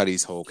Kid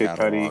Cudi's whole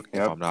catalog,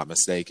 if I'm not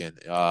mistaken.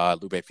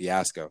 Lupe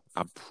Fiasco,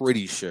 I'm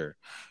pretty sure.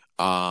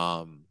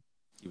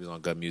 He was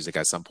on Good Music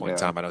at some point in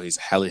time. I know he's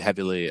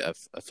heavily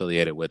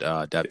affiliated with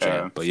Def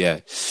Jam, but yeah.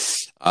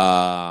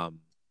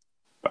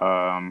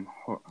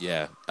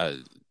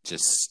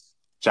 Just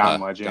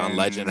John Legend. John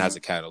Legend has a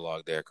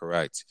catalog there,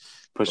 correct?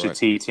 Pusha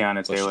T,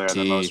 Tiana Taylor, are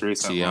the most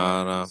recent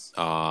ones.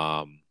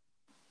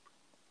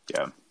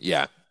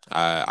 Yeah.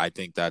 I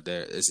think that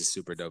this is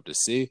super dope to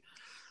see.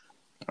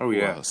 Oh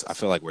yeah. Well, I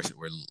feel like we're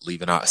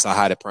leaving out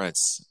Sahai the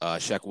Prince,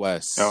 Sheck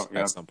West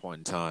at some point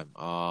in time.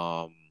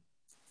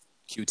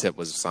 Q-Tip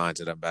was signed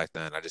to them back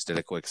then. I just did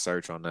a quick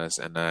search on this,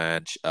 and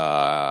then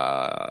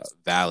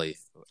Valley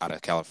out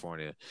of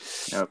California.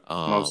 Yep.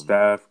 Most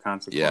Def,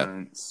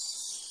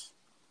 Consequence,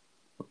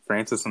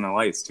 Francis and the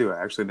Lights too.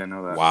 I actually didn't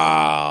know that.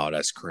 Wow,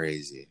 that's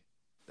crazy.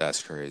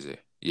 That's crazy.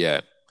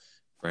 Yeah,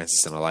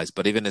 Francis and the Lights.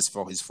 But even his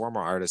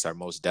former artists, are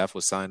Most Def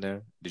was signed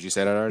there. Did you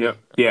say that already?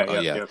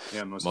 Yep.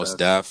 Yeah, Most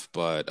Def,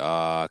 but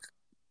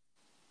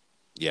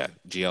yeah,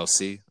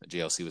 GLC.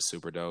 GLC was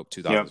super dope.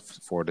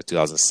 2004 to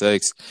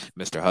 2006.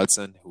 Mr.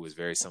 Hudson, who was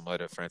very similar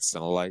to Francis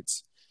and the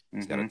Lights.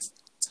 He's got a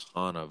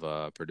ton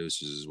of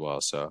producers as well.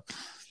 So,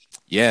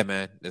 yeah,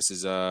 man, this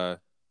is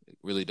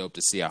really dope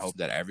to see. I hope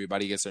that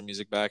everybody gets their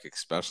music back,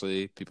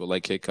 especially people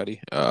like Kid Cudi,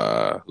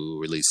 who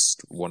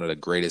released one of the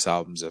greatest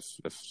albums, if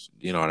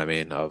you know what I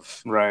mean.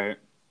 Right.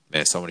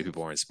 Man, so many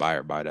people were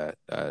inspired by that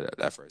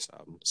first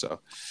album. So.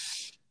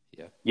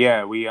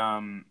 Yeah, we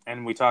and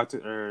we talked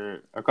a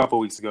couple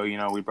weeks ago,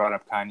 we brought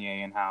up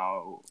Kanye and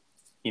how,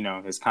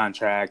 his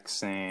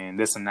contracts and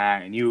this and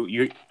that, and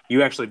you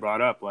actually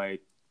brought up,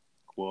 like,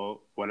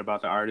 well, what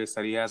about the artists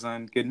that he has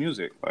on Good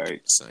Music?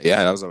 Like,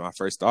 yeah, that was my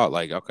first thought.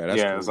 Like, okay,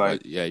 that's cool. It was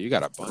like, you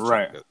got a bunch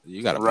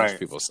bunch of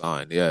people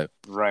signed. Yeah,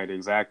 right,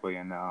 exactly.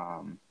 And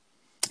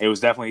it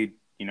was definitely,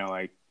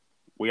 like,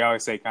 we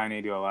always say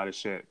Kanye do a lot of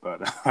shit,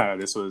 but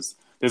this was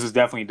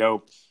definitely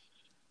dope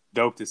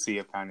to see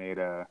if Kanye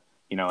to,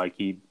 like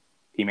he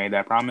made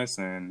that promise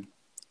and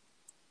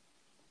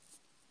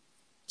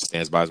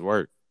stands by his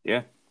word.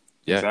 Yeah,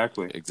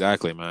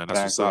 exactly, man.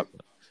 That's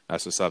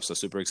what's up. So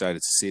super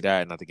excited to see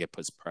that, and I think it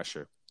puts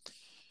pressure.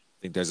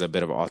 I think there's a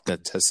bit of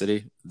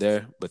authenticity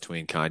there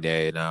between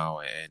Kanye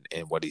now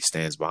and what he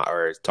stands by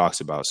or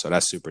talks about. So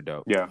that's super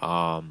dope.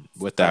 Yeah.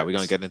 With that, we're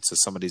gonna get into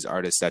some of these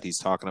artists that he's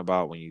talking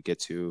about. When we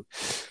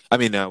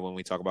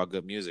talk about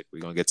Good Music,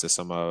 we're gonna get to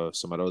some of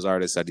those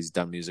artists that he's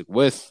done music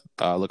with.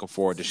 Looking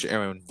forward to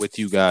sharing with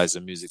you guys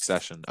a music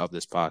session of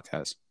this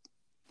podcast.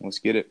 Let's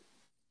get it.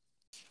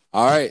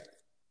 All right,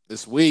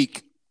 this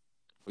week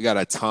we got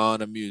a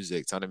ton of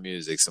music, some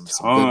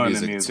good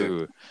music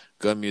too.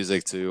 Good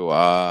music to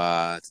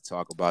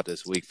talk about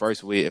this week.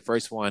 First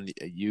one,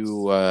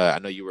 I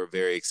know you were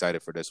very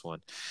excited for this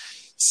one.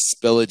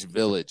 Spillage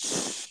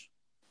Village.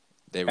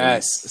 They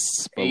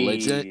released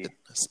Spilligion.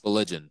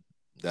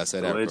 Did I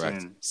say that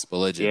correct?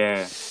 Spilligion.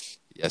 Yeah.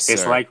 Yes, sir.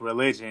 It's like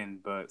religion,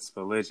 but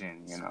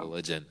Spilligion,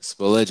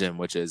 Spilligion,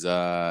 which is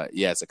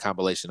it's a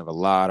compilation of a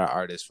lot of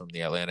artists from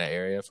the Atlanta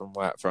area from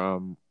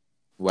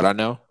what I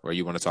know. Or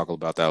you want to talk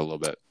about that a little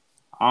bit?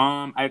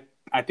 I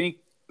think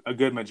a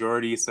good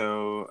majority.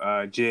 So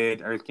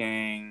JID, Earth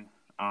Gang,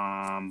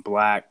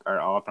 Black are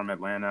all from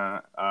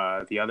Atlanta.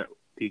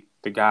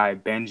 The guy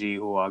Benji,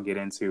 who I'll get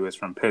into, is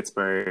from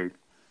Pittsburgh.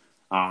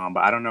 But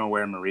I don't know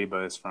where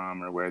Mariba is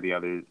from or where the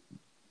other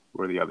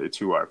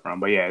two are from.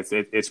 But yeah,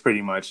 it's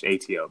pretty much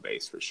ATL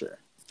based for sure.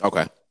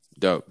 Okay.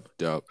 Dope.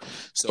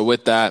 So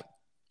with that,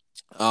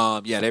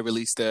 yeah, they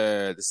released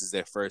this is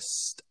their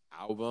first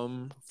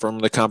album from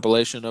the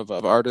compilation of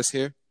artists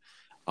here.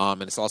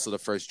 And it's also the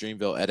first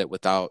Dreamville edit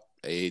without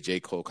a J.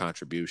 Cole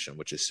contribution,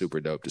 which is super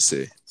dope to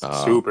see.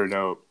 Super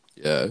dope.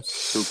 Yeah.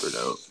 Super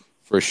dope.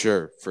 For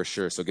sure.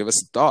 So give us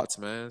some thoughts,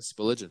 man.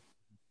 Spilligion.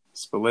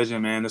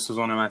 Spilligion, man. This was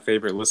one of my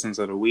favorite listens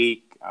of the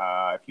week.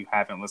 If you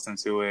haven't listened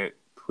to it,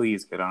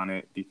 please get on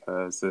it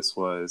because this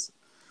was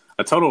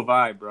a total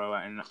vibe, bro.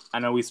 And I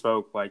know we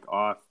spoke like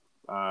off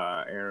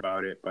air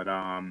about it, but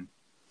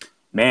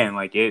man,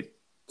 like it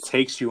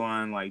takes you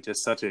on like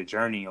just such a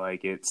journey.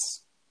 Like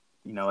it's,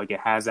 you know, like it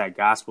has that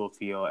gospel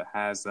feel. It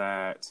has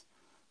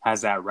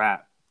that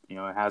rap. You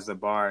know, it has the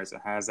bars.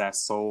 It has that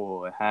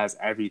soul. It has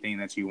everything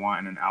that you want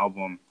in an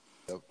album.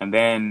 Yep. And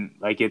then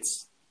like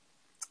it's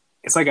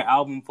like an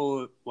album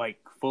full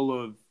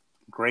of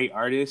great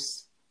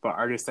artists, but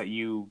artists that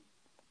you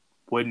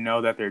wouldn't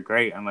know that they're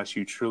great unless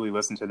you truly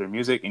listen to their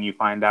music, and you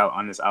find out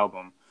on this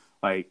album.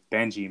 Like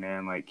Benji,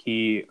 man, like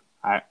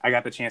I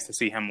got the chance to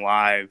see him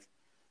live.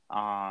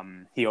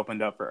 He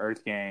opened up for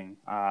Earth Gang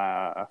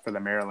for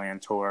the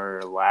Maryland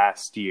tour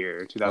last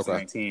year,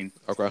 2019.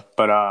 Okay.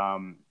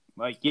 But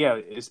like yeah,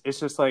 it's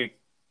just like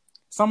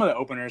some of the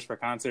openers for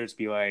concerts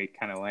be like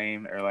kind of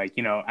lame, or like,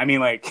 you know, I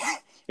mean, like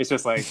it's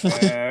just like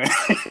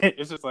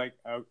it's just like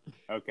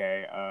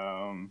okay,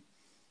 all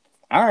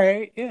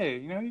right, yeah,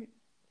 you know.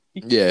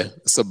 Yeah,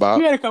 it's about.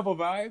 You had a couple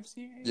vibes.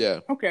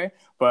 Yeah. Okay.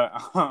 But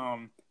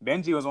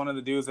Benji was one of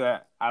the dudes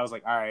that I was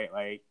like, all right,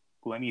 like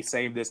let me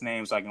save this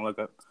name so I can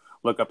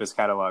look up his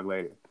catalog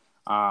later.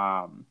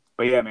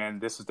 But yeah, man,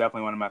 this is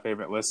definitely one of my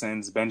favorite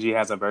listens. Benji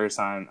has a verse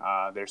on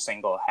their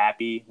single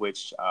 "Happy,"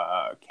 which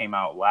came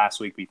out last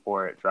week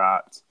before it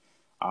dropped.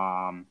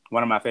 One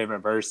of my favorite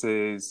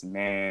verses,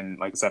 man.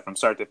 Like I said, from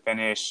start to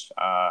finish,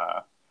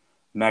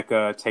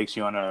 Mecca takes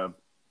you on a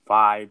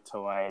vibe to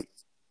like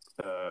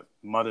the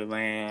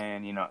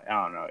motherland. You know,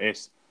 I don't know.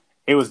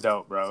 It was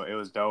dope, bro. It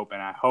was dope,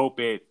 and I hope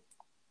it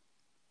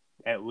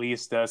at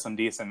least does some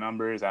decent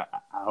numbers. I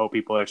hope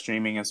people are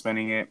streaming and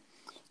spinning it.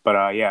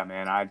 But yeah,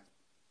 man, I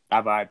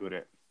vibed with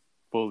it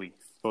fully.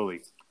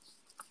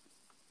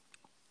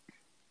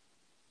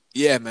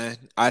 Yeah, man.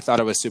 I thought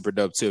it was super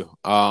dope too.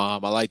 I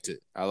liked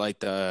it.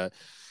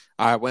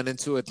 I went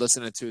into it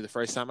listening to it the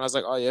first time, and I was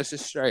like, oh yeah, this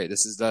is straight.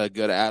 This is a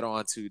good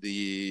add-on to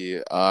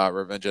the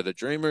Revenge of the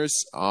Dreamers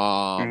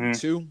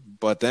too.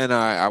 But then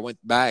I went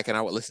back and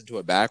I would listen to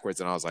it backwards,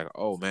 and I was like,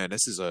 oh man,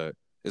 this is a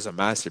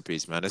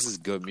masterpiece, man. This is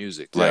good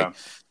music, like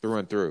through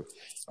and through.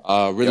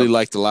 Really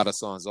liked a lot of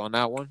songs on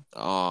that one.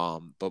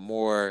 But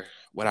more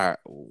what I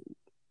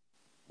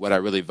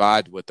really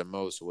vibed with the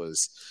most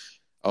was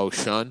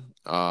Ocean.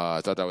 I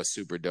thought that was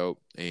super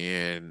dope,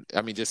 and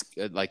I mean, just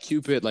like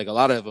Cupid, like a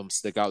lot of them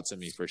stick out to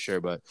me for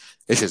sure. But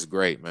it's just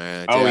great,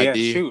 man. Oh JID,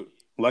 yeah, shoot,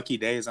 Lucky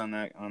Days on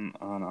that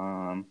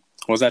on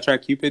what was that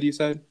track Cupid? You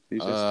said?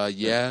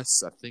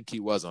 Yes, I think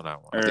he was on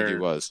that one. I think he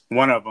was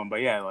one of them.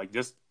 But yeah, like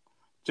just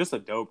a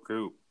dope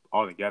group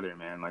all together,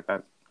 man. Like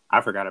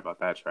I forgot about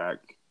that track.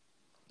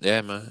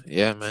 Yeah, man.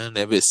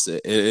 It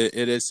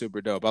is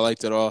super dope. I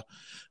liked it all.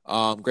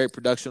 Great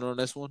production on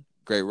this one.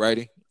 Great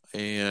writing.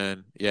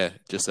 And yeah,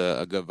 just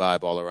a good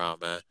vibe all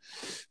around, man.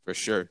 For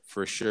sure.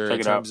 Check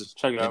it out.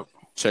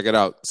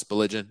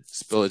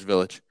 Spillage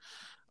Village.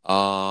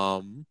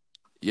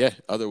 Yeah.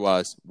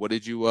 Otherwise, what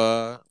did you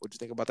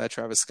think about that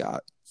Travis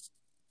Scott?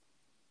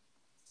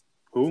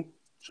 Who?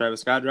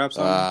 Travis Scott dropped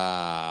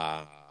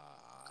something?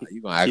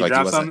 You gonna act like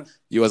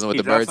you wasn't with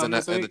the birds in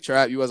the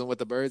trap? You wasn't with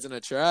the birds in the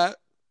trap?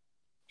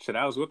 Shit,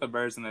 I was with the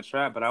birds in the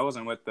trap, but I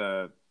wasn't with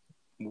the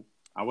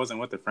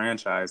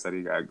franchise that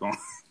he got going.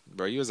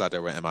 Bro, you was out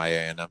there with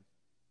MIA and them.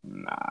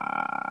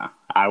 Nah,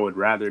 I would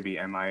rather be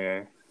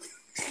MIA.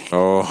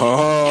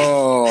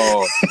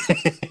 Oh,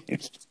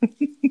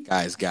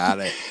 guys, got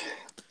it,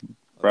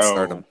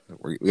 bro.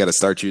 We got to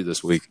start you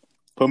this week.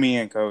 Put me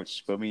in,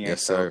 coach. Put me in,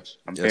 yes, coach. Sir.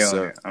 I'm yes, failing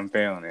sir. it. I'm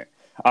failing it.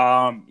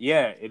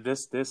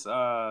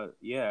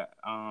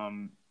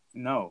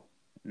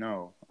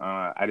 No.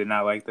 I did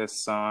not like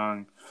this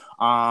song.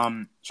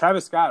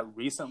 Travis Scott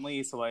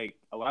recently, so like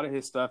a lot of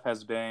his stuff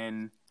has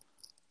been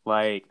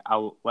like,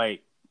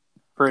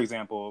 for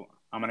example,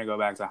 I'm gonna go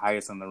back to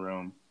Highest in the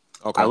Room.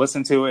 Okay. I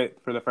listened to it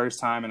for the first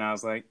time and I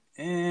was like,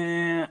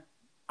 I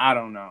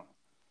don't know.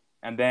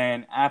 And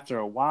then after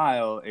a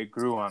while, it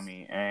grew on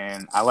me,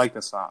 and I like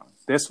the song.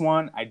 This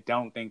one, I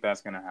don't think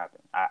that's gonna happen.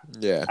 I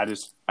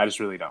just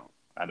really don't.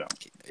 I don't.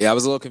 Yeah, I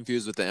was a little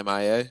confused with the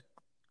MIA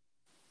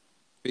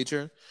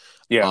feature.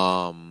 Yeah.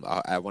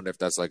 I wonder if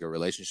that's like a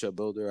relationship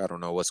builder. I don't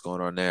know what's going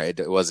on there.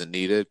 It wasn't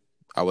needed.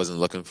 I wasn't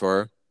looking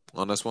for her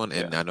on this one,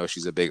 and I know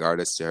she's a big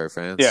artist to her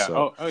fans. Yeah.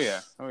 So, oh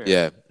yeah.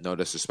 Yeah. No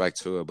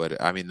disrespect to her,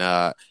 but I mean,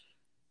 the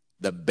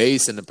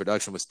bass and the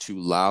production was too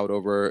loud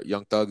over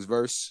Young Thug's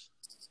verse.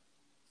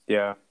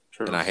 Yeah.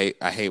 True. And I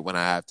hate when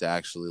I have to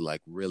actually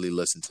like really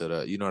listen to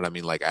the, you know what I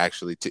mean? Like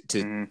actually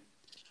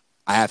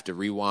I have to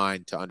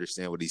rewind to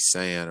understand what he's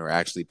saying, or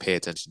actually pay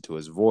attention to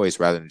his voice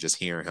rather than just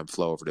hearing him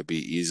flow over the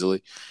beat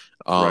easily.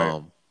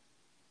 Right.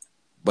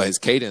 but his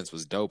cadence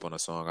was dope on the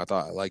song. I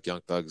like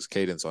Young Thug's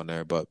cadence on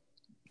there, but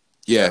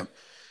yeah.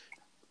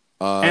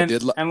 I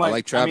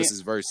like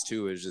Travis's verse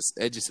too. It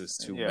just is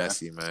too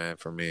messy, man,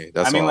 for me.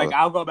 That's like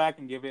I'll go back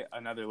and give it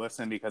another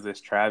listen because it's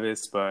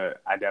Travis,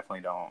 but I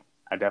definitely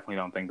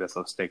don't think this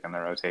will stick in the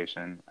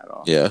rotation at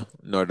all. Yeah,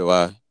 nor do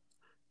I.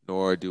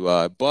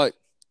 But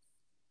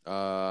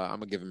I'm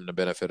gonna give him the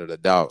benefit of the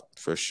doubt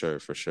for sure.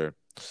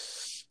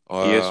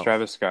 He is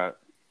Travis Scott.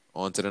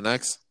 On to the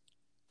next.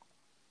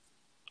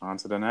 On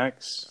to the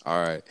next.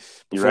 All right.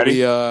 You ready?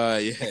 Yeah.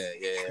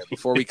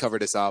 Before we cover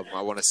this album,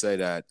 I want to say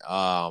that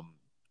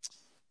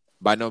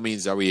by no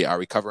means are we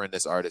covering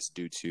this artist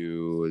due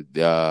to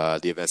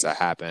the events that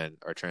happened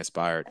or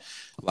transpired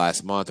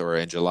last month or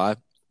in July.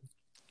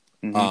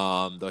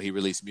 Mm-hmm. Though he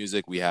released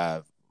music, we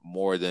have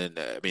more than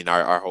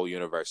our whole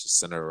universe is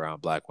centered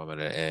around Black women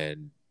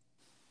and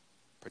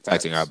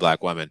protecting our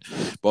Black women.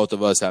 Both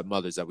of us have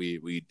mothers that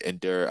we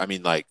endure.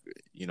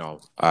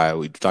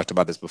 We talked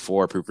about this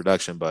before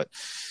pre-production, but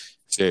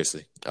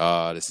seriously,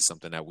 this is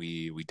something that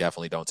we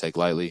definitely don't take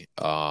lightly.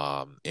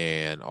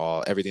 And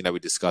everything that we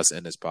discuss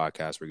in this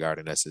podcast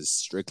regarding this is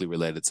strictly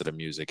related to the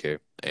music here,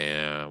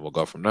 and we'll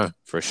go from there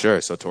for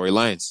sure. So Tory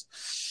Lanez,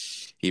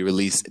 he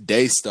released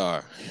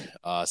Daystar,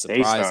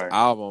 surprise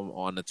album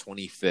on the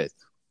 25th.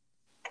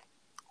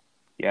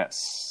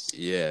 Yes.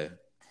 Yeah.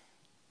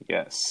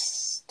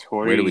 Yes.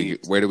 Tory.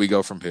 Where do we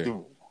go from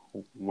here?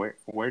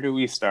 Where do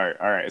we start?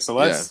 All right. So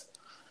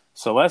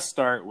let's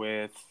start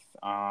with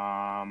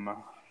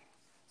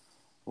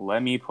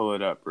let me pull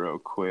it up real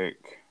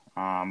quick.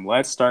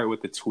 Let's start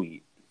with the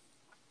tweet.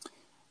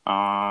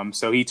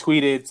 So he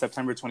tweeted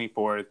September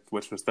 24th,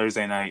 which was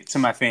Thursday night, to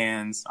my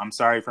fans, "I'm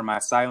sorry for my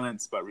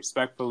silence, but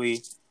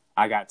respectfully,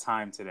 I got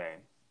time today.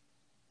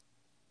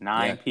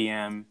 9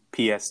 p.m.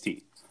 PST."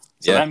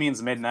 So that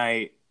means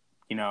midnight.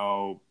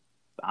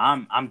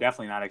 I'm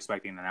definitely not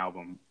expecting an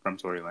album from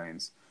Tory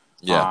Lanez.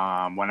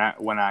 Yeah.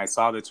 When I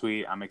saw the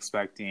tweet, I'm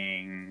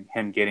expecting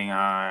him getting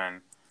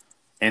on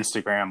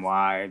Instagram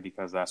Live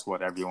because that's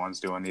what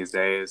everyone's doing these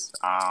days.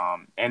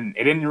 And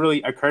it didn't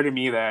really occur to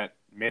me that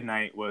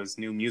midnight was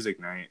new music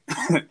night.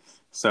 But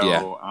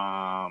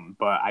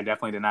I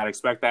definitely did not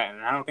expect that,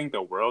 and I don't think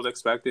the world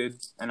expected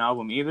an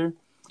album either.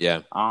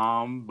 Yeah.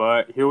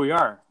 But here we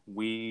are.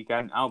 We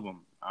got an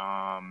album.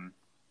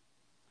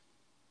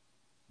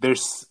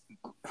 There's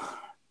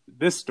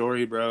this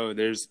story, bro.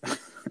 There's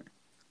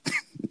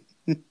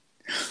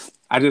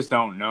I just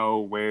don't know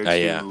where to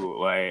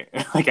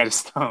I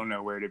just don't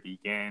know where to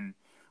begin,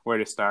 where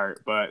to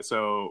start. But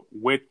so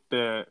with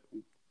the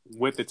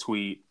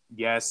tweet,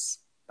 yes,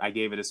 I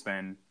gave it a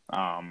spin.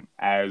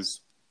 As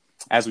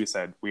we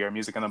said, we are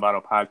Music in the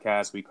Bottle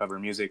podcast. We cover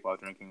music while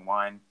drinking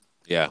wine.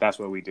 Yeah, that's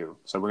what we do.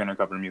 So we're gonna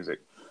cover music.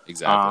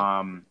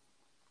 Exactly.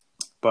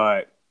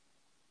 But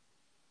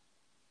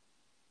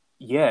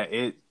yeah,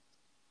 it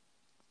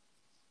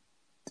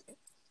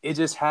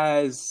just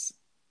has.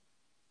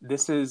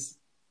 This is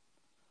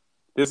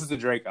the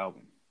Drake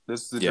album.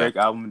 This is the Drake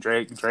album.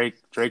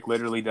 Drake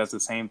literally does the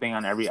same thing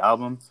on every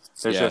album.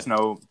 There's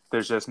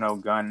just no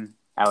gun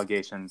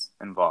allegations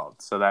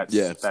involved. So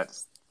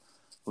that's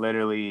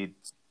literally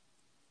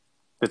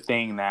the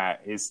thing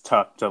that is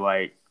tough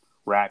to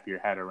wrap your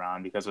head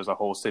around because there's a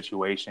whole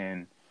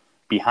situation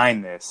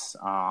behind this.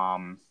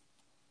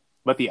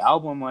 But the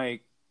album,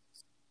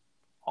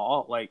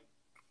 all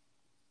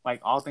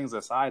things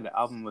aside, the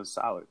album was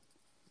solid.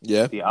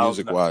 Yeah,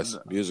 music-wise,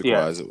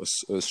 it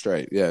was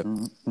straight. Yeah,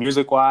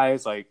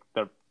 music-wise,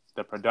 the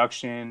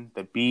production,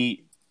 the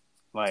beat,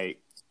 it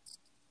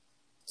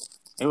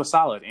was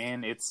solid,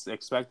 and it's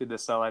expected to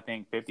sell, I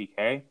think,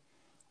 50K.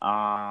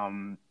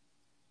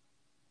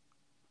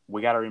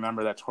 We got to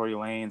remember that Tory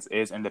Lanez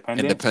is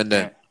independent.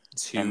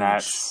 It's huge. And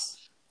that's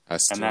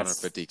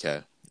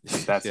 250K.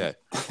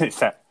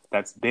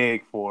 That's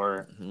big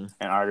for an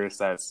artist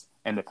that's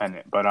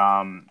independent. But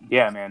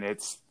yeah, man,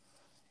 it's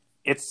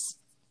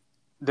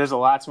there's a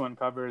lot to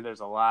uncover. There's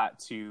a lot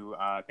to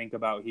think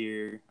about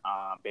here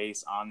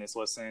based on this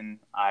listen.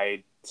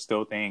 I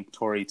still think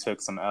Tory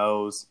took some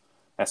L's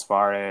as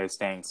far as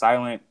staying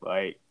silent.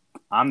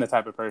 I'm the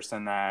type of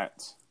person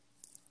that,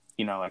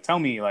 tell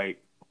me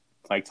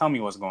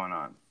what's going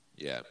on.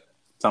 Yeah.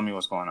 Tell me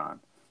what's going on.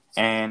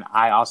 And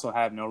I also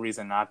have no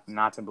reason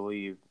not to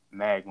believe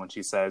Meg when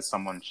she says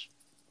someone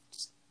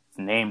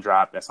name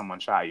dropped that someone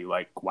shot you.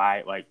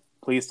 Why?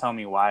 Please tell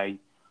me why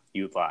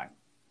you'd lie.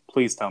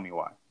 Please tell me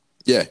why.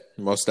 Yeah,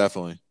 most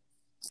definitely.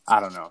 I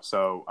don't know.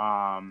 So,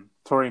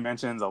 Tory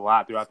mentions a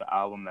lot throughout the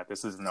album that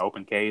this is an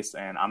open case,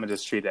 and I'm gonna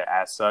just treat it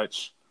as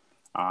such.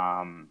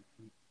 I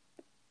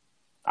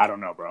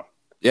don't know, bro.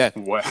 Yeah.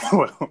 What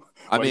what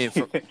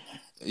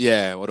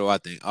do I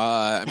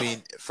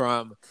think?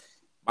 From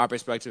my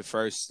perspective,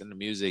 first in the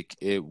music,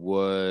 it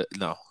would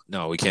no,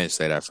 we can't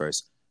say that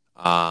first.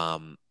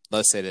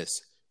 Let's say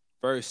this.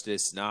 First,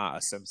 it's not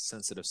a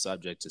sensitive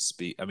subject to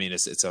speak.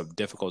 It's a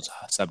difficult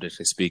subject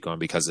to speak on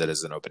because it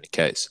is an open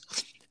case.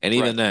 And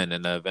even then,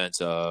 in the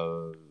event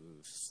of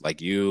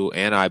Like you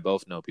and I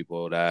both know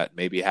people that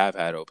maybe have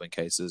had open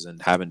cases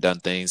and haven't done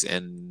things,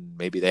 and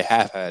maybe they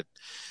have had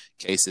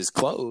cases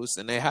closed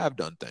and they have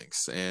done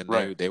things, and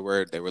Right. they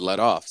were let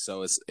off.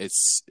 So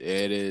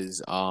it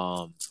is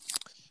one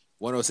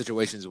of those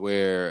situations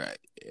where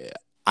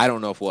I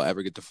don't know if we'll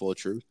ever get the full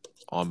truth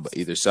on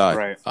either side.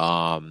 Right.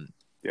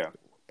 Yeah.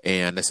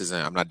 And this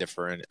isn't. I'm not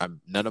different.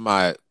 None of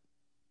my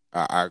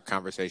our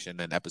conversation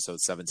in episode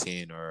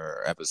 17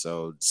 or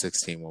episode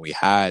 16 when we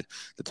had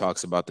the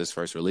talks about this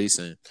first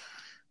releasing,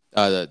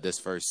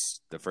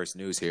 the first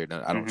news here.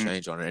 I don't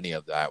change on any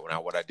of that.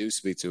 What I do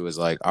speak to is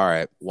like, all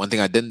right. One thing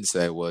I didn't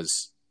say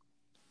was,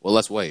 well,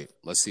 let's wait.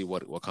 Let's see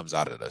what comes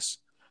out of this.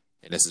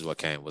 And this is what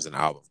came, was an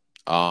album.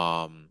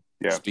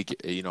 Yeah.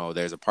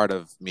 There's a part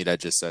of me that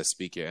just says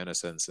speak your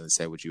innocence and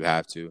say what you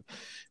have to,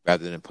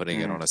 rather than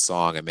putting it on a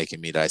song and making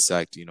me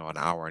dissect, an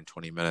hour and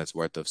 20 minutes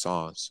worth of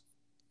songs.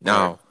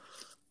 Now,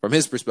 from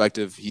his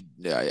perspective,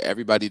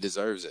 everybody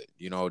deserves it,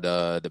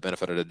 the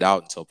benefit of the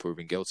doubt until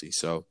proven guilty.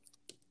 So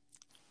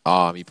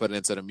he put it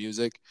into the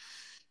music,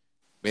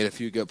 made a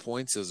few good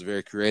points. It was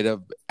very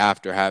creative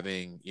after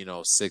having,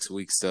 6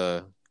 weeks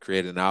to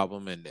create an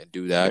album and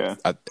do that.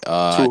 Yeah.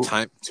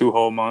 2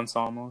 whole months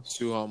almost.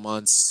 2 whole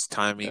months.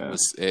 Timing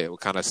was a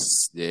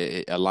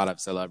lot of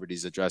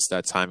celebrities addressed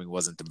that timing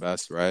wasn't the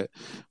best, right?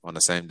 On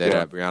the same day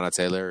that Breonna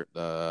Taylor,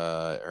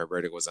 her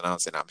verdict was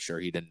announced, and I'm sure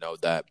he didn't know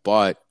that,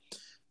 but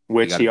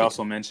which he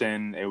also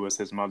mentioned it was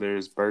his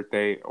mother's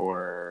birthday,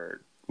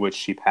 or which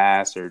she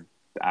passed, or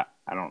I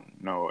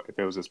don't know if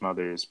it was his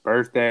mother's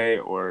birthday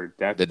or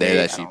death. The day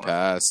that she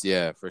passed,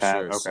 yeah, for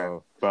sure. Okay.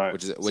 So, but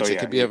which it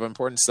could be of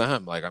importance to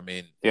him. Like, I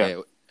mean,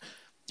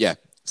 yeah.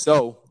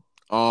 So,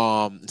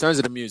 in terms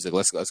of the music,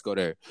 let's go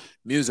there.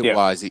 Music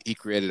wise, he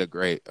created a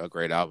great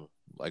album,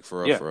 like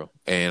for real.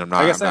 And I'm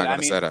not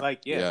gonna say that.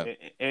 Like,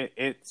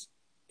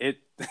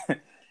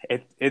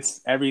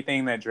 it's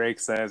everything that Drake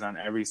says on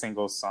every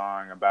single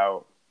song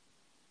about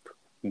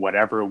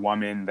whatever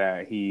woman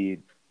that he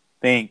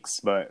thinks,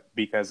 but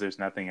because there's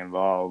nothing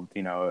involved,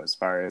 as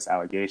far as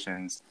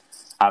allegations,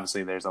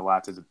 obviously there's a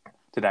lot to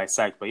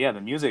dissect. But yeah, the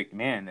music,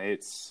 man,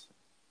 it's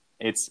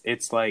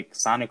like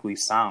sonically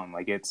sound,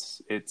 like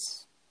it's it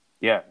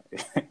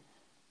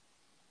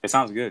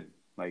sounds good.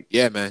 Like,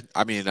 yeah, man.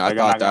 I mean, I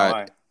thought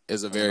that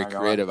is a very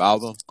creative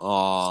album.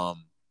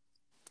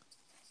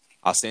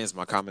 I'll stand in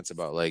my comments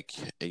about like,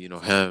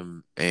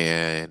 him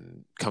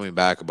and coming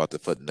back about the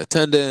foot and the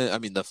tendon. I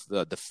mean, the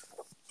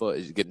foot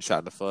is getting shot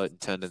in the foot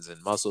and tendons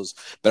and muscles.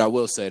 But I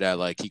will say that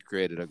like he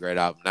created a great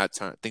album.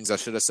 Things I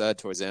should have said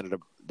towards the end of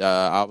the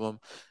album.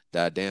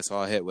 That dance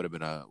hall hit would have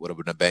been a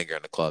banger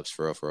in the clubs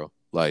for real.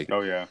 Like,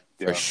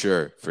 for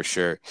sure.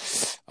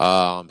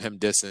 Him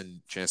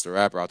dissing Chance the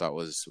Rapper, I thought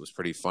was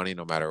pretty funny,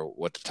 no matter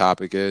what the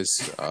topic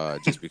is.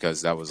 Just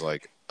because that was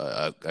like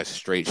a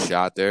straight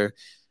shot there.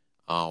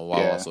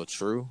 While also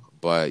true,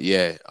 but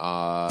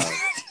I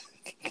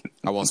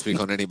won't speak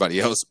on anybody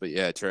else, but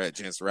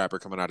Chance the Rapper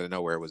coming out of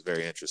nowhere was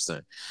very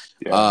interesting.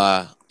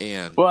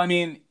 And well, I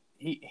mean,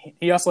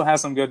 he also has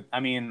some good.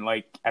 I mean,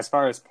 like as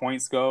far as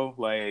points go,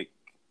 like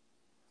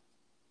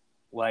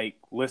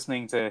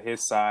listening to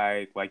his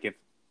side, like if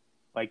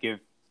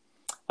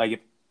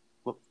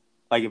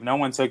no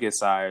one took his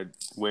side,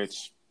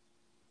 which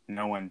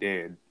no one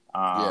did.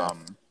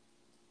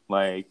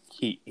 Like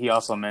he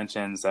also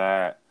mentions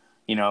that.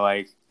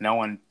 Like no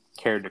one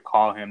cared to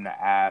call him to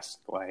ask,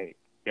 like,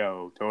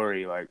 yo,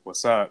 Tory, like,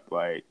 what's up?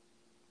 Like,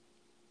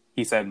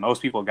 he said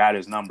most people got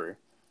his number.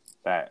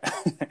 That,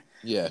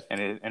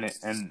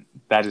 and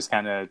that just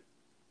kind of,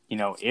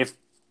 if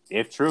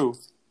true,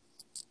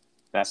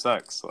 that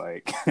sucks.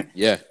 Like,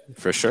 yeah,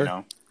 for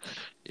sure.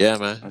 Yeah,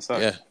 man. That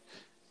sucks. Yeah,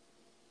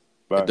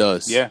 but, it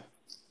does. Yeah,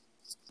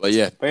 but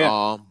yeah.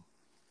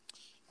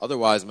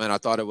 Otherwise, man, I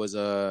thought it was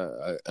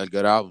a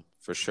good album.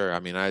 For sure. I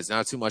mean, there's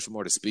not too much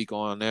more to speak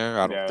on there,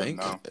 I don't think.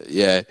 No.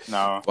 Yeah.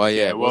 No. But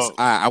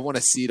I want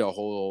to see the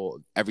whole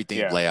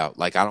everything play out.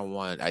 Like, I don't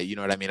want, you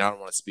know what I mean? I don't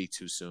want to speak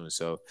too soon.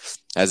 So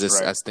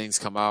as things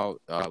come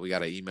out, we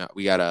got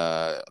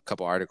a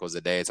couple articles a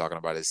day talking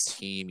about his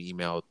team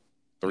emailed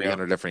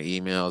 300 different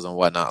emails and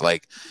whatnot.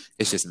 Like,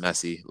 it's just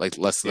messy. Like,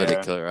 let's let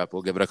it clear up.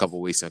 We'll give it a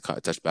couple weeks and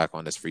touch back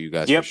on this for you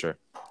guys for sure.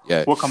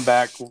 Yeah, we'll come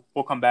back.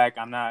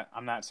 I'm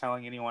not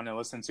telling anyone to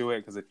listen to it,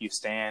 because if you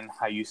stand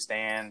how you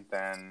stand,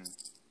 then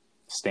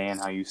stand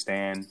how you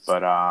stand.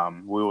 But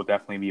we will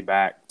definitely be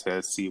back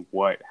to see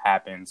what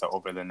happens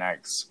over the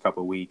next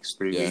couple of weeks,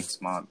 3 weeks,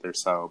 month or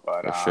so.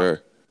 But for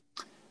sure.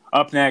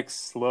 Up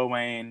next, Lil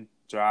Wayne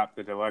dropped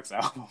the deluxe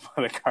album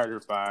for the Carter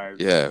 5.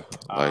 Yeah,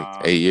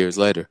 like 8 years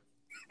later.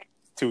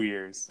 2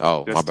 years.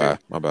 Oh, my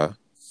bad.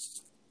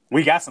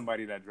 We got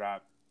somebody that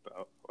dropped.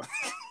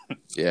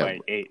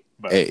 Like 8.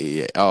 But 8,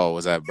 yeah. Oh,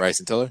 was that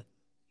Bryson Tiller?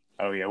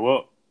 Oh yeah,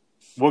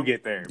 we'll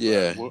get there.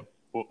 Yeah,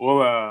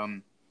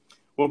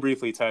 we'll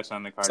briefly touch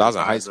on the Carter. So I was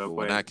in high school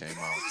when that came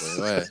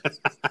out.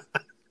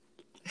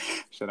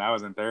 Shit, I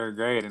was in 3rd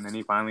grade, and then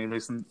he finally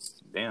listened.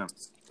 Damn.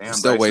 I'm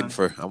still waiting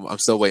for. I'm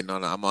still waiting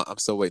on. I'm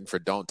still waiting for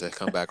Don't to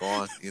come back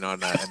on. In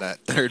that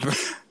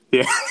 3rd.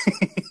 Yeah.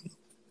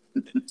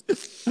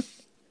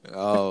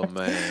 Oh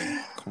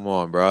man, come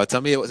on, bro.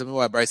 Tell me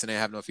why Bryson ain't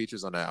have no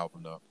features on that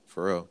album though.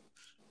 For real.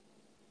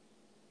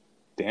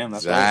 Damn,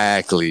 that's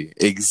right.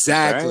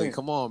 Exactly. Right.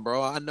 Come on,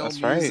 bro. I know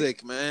That's right.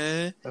 music,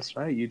 man. That's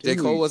right. You J.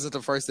 Cole do. wasn't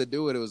the first to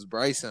do it. It was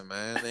Bryson,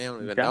 man. They don't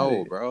You even got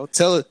know, it. bro.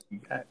 Tell it. You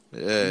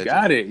Yeah,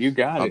 got it. You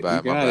got my it.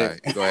 bad, You my got bad.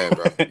 it. You go ahead,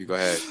 bro. You go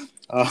ahead.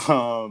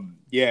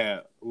 Yeah,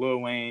 Lil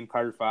Wayne,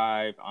 Carter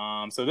 5.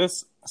 So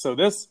this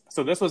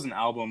was an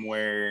album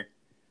where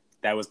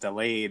that was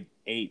delayed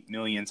 8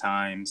 million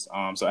times.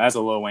 So as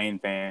a Lil Wayne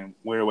fan,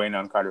 we were waiting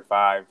on Carter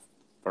 5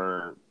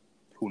 for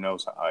who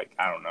knows, like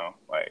I don't know,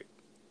 like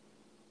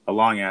a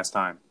long ass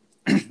time.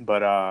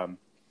 But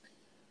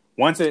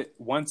once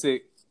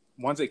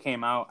it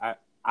came out,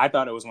 I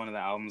thought it was one of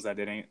the albums that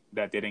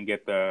didn't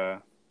get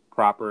the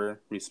proper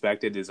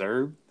respect it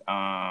deserved.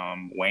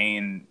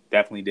 Wayne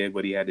definitely did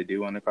what he had to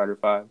do on the Carter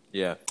 5.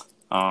 Yeah.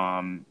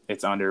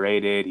 It's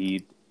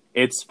underrated.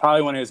 It's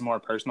probably one of his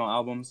more personal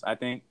albums, I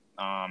think,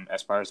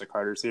 as far as the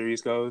Carter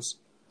series goes.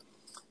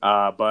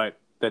 But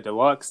the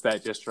deluxe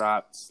that just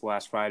dropped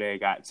last Friday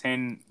got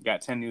 10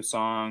 new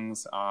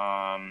songs.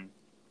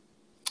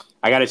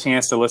 I got a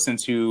chance to listen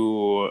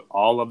to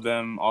all of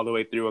them all the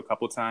way through a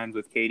couple times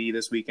with Katie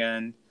this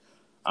weekend.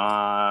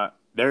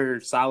 They're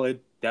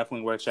solid,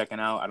 definitely worth checking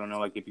out. I don't know,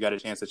 like if you got a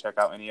chance to check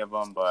out any of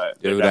them, but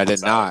Dude, I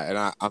did not,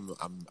 and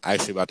I'm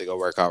actually about to go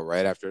work out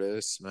right after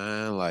this,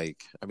 man.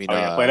 Like, I mean,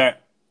 play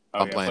that.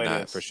 I'm playing play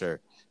that this. for sure.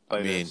 Play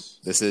I mean, this.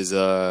 this is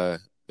I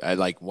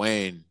like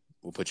Wayne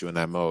will put you in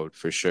that mode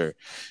for sure.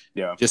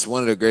 Yeah, just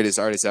one of the greatest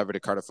artists ever. The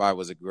Carter 5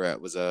 was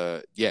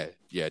a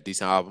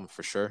decent album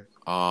for sure.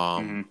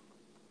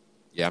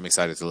 Yeah, I'm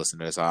excited to listen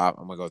to this. I'm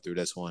gonna go through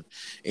this one,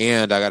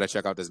 and I gotta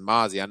check out this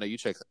Mozzie. I know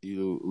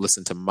you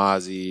listened to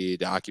Mozzie,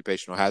 the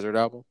Occupational Hazard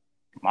album.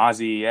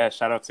 Mozzie, yeah.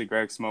 Shout out to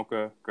Greg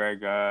Smoka. Greg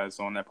is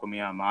the one that put me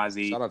on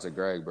Mozzie. Shout out to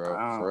Greg, bro.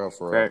 For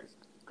real. real.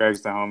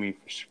 Greg's the homie.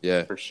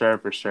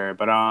 For sure.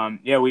 But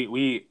yeah,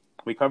 we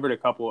covered a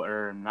couple,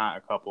 or not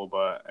a couple,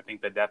 but I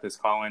think the Death is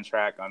Calling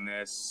track on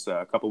this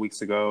a couple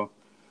weeks ago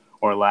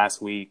or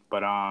last week.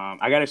 But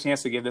I got a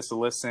chance to give this a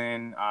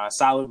listen.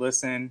 Solid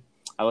listen.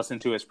 I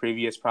listened to his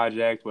previous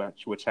project,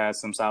 which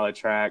has some solid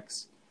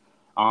tracks.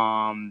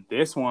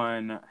 This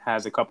one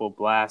has a couple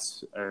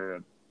blast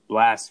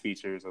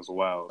features as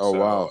well. Oh, so,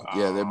 wow.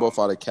 Yeah, they're both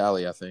out of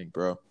Cali, I think,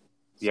 bro.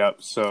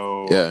 Yep.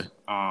 So yeah.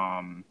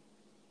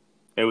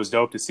 It was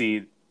dope to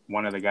see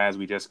one of the guys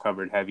we just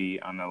covered heavy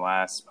on the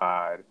last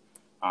pod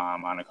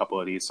on a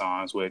couple of these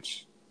songs,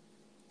 which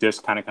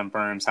just kind of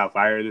confirms how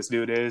fire this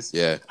dude is.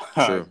 Yeah,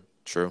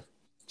 true.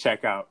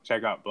 Check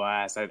out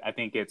Blast. I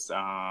think it's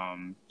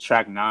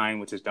track 9,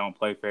 which is Don't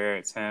Play Fair.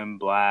 It's him,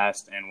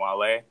 Blast, and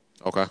Wale.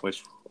 Okay.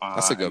 Which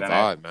that's a good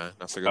vibe, man.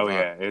 That's a good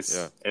vibe.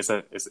 Yeah,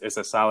 it's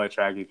a solid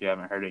track if you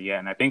haven't heard it yet.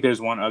 And I think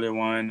there's one other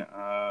one.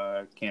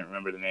 Can't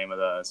remember the name of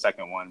the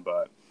second one,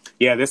 but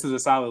yeah, this is a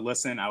solid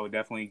listen. I would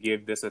definitely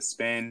give this a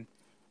spin.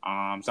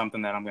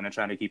 Something that I'm going to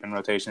try to keep in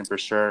rotation for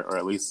sure, or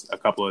at least a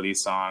couple of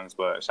these songs.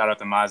 But shout out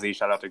to Mozzie,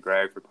 shout out to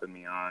Greg for putting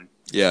me on.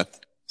 Yeah.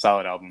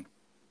 Solid album.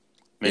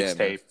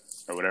 Mixtape,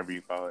 or whatever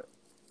you call it.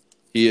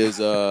 He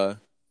is, I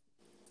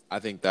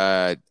think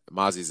that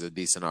Mozzie's a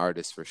decent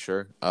artist for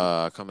sure.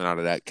 Coming out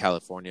of that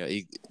California,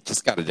 he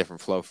just got a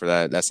different flow for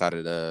that side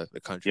of the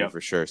country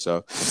for sure.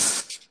 So,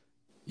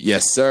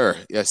 yes, sir.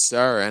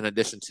 In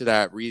addition to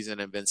that,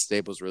 Reason and Vince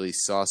Staples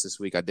released Sauce this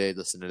week. I did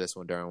listen to this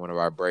one during one of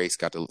our breaks.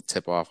 Got to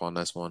tip off on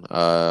this one.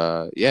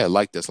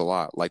 Liked this a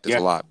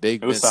lot.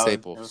 Big Vince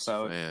Staples,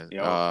 man.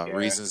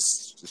 Reason's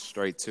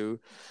straight too.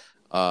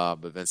 But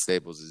Vince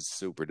Staples is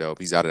super dope.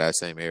 He's out of that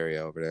same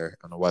area over there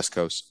on the West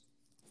Coast.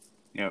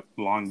 Yep,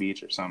 Long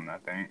Beach or something, I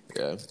think.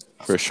 Yeah,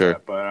 for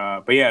sure.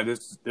 But yeah,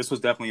 this was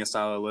definitely a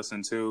solid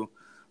listen too.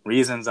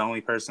 Reason's the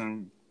only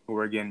person who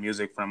we're getting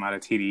music from out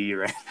of TDE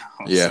right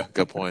now. Yeah,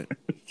 good point.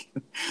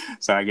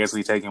 So I guess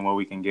we taking what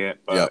we can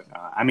get. But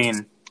I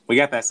mean, we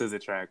got that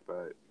SZA track,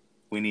 but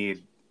we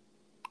need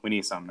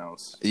something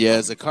else. Yeah,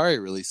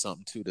 Zakari released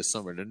something too this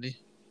summer, didn't he?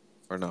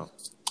 Or no?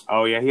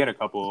 Oh yeah, he had a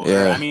couple.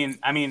 Yeah.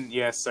 I mean,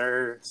 yeah,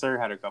 Sir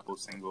had a couple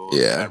singles.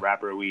 Yeah.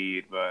 Rapper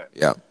Weed, but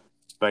yeah.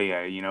 But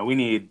yeah, we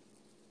need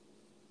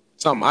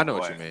something. I know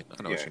what you mean.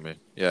 What you mean.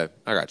 Yeah,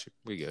 I got you.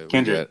 We good.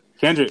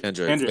 Kendrick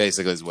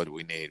basically is what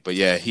we need. But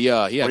yeah, he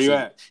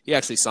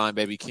actually signed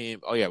Baby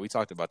Keem. Oh yeah, we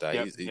talked about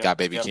that. He got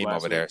Baby Keem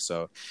over there,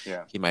 so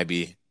yeah, he might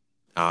be.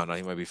 I don't know.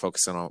 He might be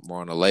focusing more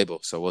on the label.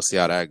 So we'll see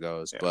how that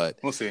goes. But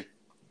we'll see.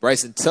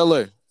 Bryson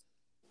Tiller,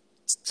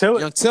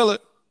 Young Tiller.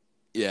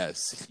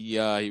 Yes, he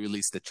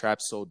released the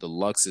Trap Soul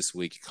Deluxe this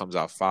week. It comes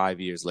out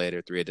 5 years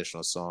later. 3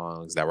 additional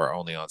songs that were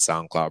only on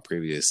SoundCloud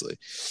previously.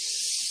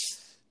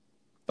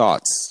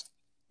 Thoughts.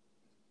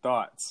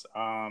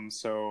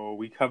 So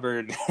we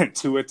covered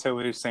 2 of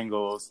Tiller's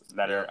singles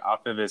that are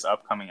off of his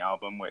upcoming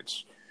album,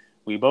 which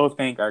we both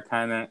think are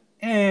kind of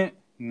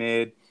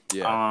mid.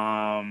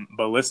 Yeah.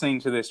 But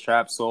listening to this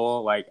Trap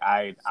Soul, like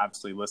I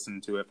obviously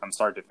listened to it from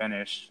start to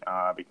finish,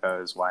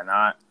 because why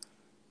not?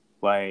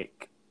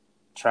 Like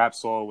Trap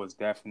Soul was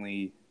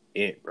definitely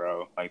it,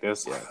 bro. Like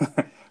this,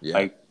 yeah.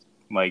 like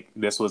like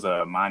this was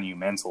a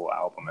monumental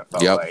album. It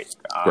felt Yep.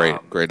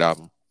 like Great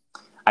album.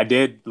 I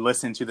did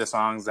listen to the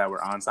songs that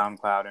were on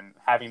SoundCloud, and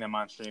having them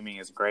on streaming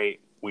is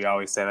great. We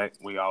always say that.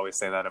 We always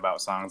say that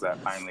about songs that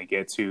finally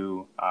get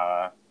to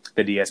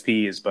the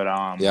DSPs. But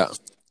Yeah.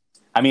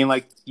 I mean,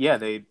 like, yeah,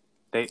 they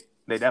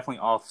definitely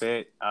all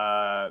fit.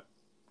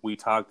 We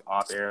talked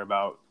off air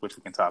about, which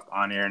we can talk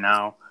on air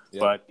now. Yeah.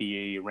 But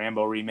the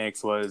Rambo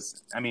remix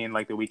was, I mean,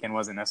 like, The Weeknd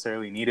wasn't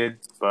necessarily needed,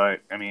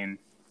 but I mean,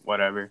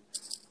 whatever.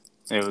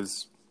 It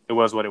was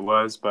what it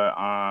was, but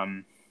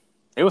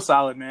it was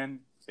solid, man.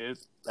 It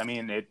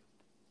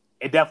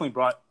definitely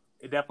brought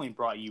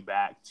you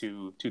back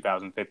to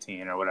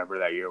 2015 or whatever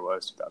that year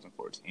was,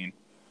 2014.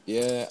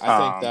 Yeah, I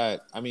think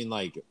that, I mean,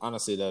 like,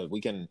 honestly, the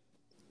Weeknd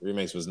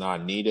remix was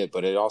not needed,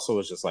 but it also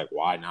was just like,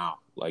 why now?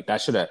 Like,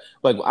 that should have,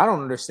 like, I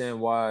don't understand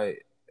why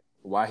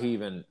he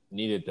even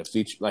needed the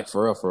feature, like,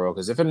 for real,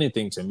 because if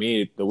anything, to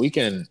me, The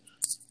Weeknd,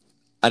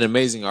 an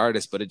amazing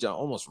artist, but it just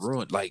almost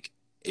ruined, like,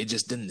 it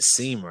just didn't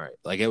seem right.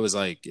 Like, it was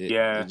like,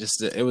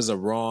 it was a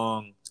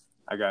wrong,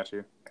 I got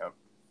you. Yep.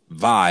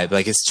 Vibe.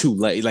 Like, it's too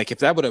late. Like, if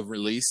that would have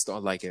released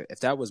on, like, if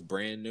that was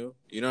brand new,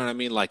 you know what I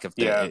mean? Like, if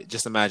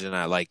just imagine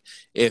that, like,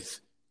 if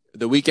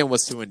The Weeknd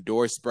was to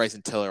endorse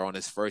Bryson Tiller on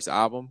his first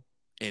album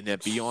and then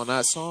be on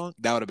that song,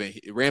 that would have been,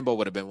 Rambo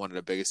would have been one of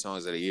the biggest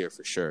songs of the year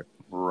for sure.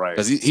 Right.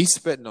 Because he's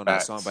spitting on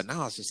that song, but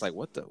now it's just like,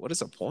 what is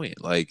the point?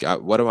 Like,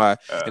 what am I?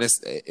 And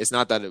it's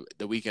not that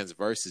The Weeknd's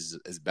verse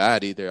is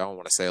bad either. I don't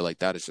want to say it like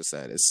that. It's just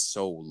that it's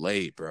so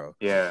late, bro.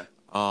 Yeah.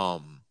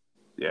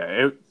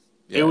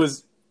 It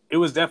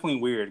was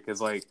definitely weird because,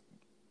 like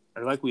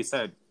we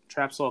said,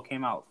 Trap Soul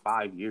came out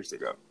 5 years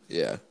ago.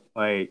 Yeah.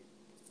 Like,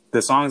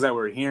 the songs that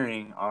we're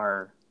hearing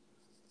are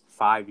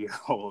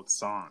 5-year-old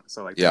songs,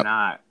 so like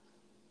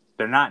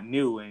they're not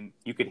new, and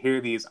you could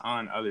hear these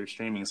on other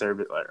streaming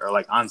service or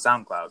like on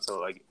SoundCloud. So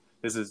like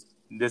this is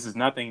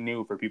nothing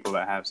new for people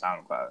that have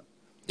SoundCloud.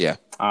 Yeah.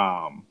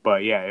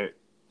 But it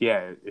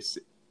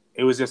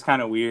was just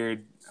kind of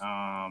weird.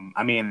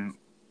 I mean,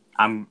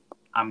 I'm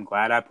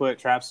glad I put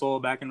Trap Soul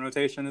back in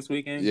rotation this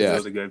weekend. Yeah. It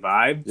was a good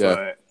vibe.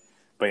 Yeah.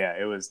 But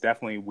yeah, it was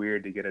definitely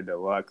weird to get a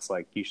deluxe.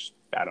 Like,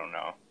 I don't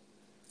know.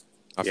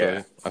 I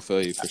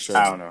feel you for sure.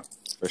 I don't know.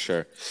 For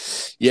sure.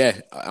 Yeah.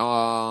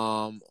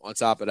 On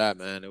top of that,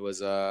 man, it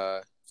was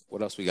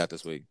what else we got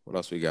this week? What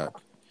else we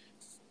got?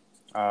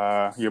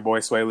 Your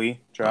boy Sway Lee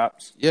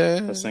dropped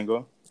a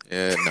single.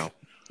 Yeah,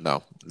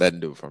 no, that didn't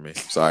do it for me.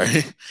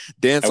 Sorry.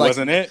 That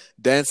wasn't it?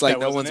 Dance Like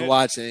No One's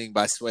Watching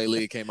by Sway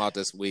Lee came out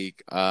this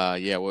week.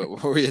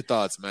 What were your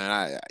thoughts,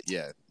 man?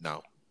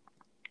 No.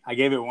 I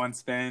gave it one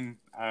spin.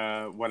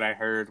 What I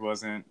heard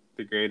wasn't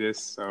the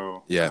greatest,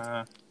 so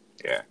yeah.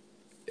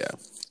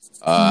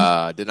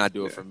 Did not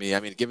do it for me. I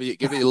mean, give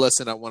it a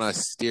listen. I want to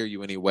steer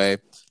you anyway.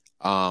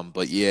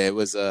 But yeah, it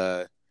was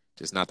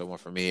just not the one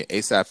for me.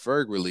 ASAP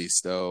Ferg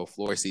released though,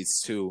 Floor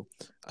Seats 2.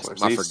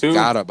 I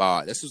forgot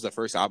about. This was the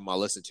first album I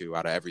listened to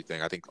out of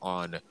everything. I think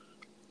on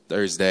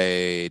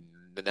Thursday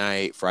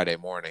night, Friday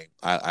morning.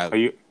 Are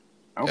you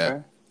okay? Yeah,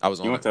 I was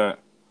on.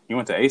 You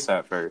went to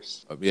ASAP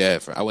first. Yeah,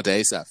 I went to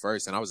ASAP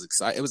first, and I was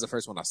excited. It was the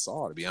first one I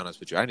saw, to be honest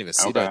with you. I didn't even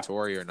see that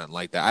Tory or nothing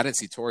like that. I didn't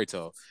see Tory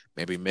till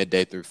maybe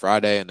midday through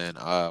Friday, and then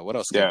what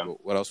else? Yeah.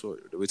 What else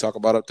did we talk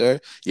about up there?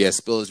 Yeah,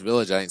 Spillage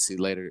Village. I didn't see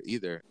later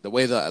either. The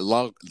way the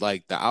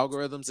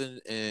algorithms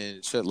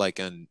and shit,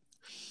 like in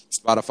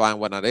Spotify and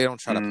whatnot, they don't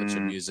try to put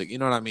your music. You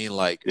know what I mean?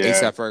 Like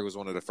ASAP Ferg was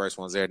one of the first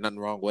ones there. Nothing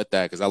wrong with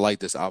that because I like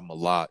this album a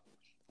lot.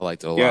 I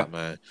liked it a lot,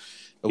 man.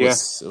 It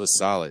was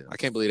solid. I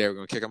can't believe they were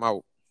gonna kick him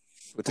out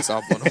with this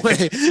album on the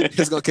way.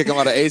 Just gonna kick him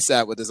out of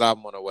ASAP with this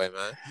album on the way,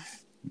 man.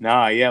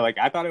 Nah, yeah, like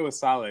I thought it was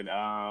solid.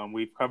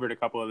 We've covered a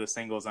couple of the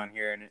singles on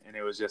here, and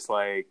it was just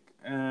like,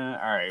 all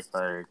right,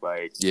 Ferg.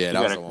 Like,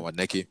 that was the one with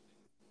Nicki.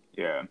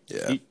 Yeah.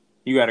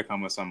 You got to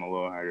come with something a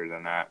little harder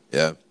than that.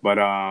 Yeah. But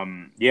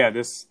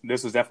this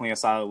was definitely a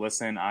solid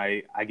listen.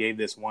 I gave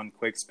this one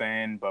quick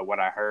spin, but what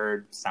I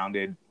heard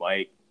sounded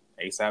like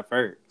ASAP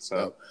Ferg.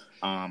 So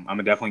I'm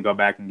gonna definitely go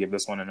back and give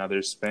this one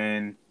another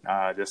spin,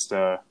 just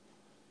to,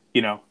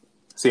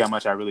 see how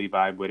much I really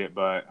vibe with it.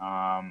 But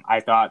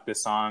I thought the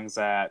songs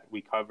that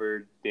we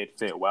covered did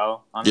fit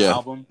well on the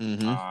album.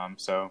 Mm-hmm.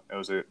 So it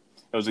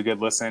was a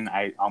good listen.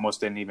 I almost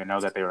didn't even know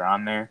that they were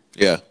on there.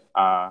 Yeah.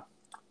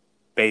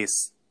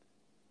 Based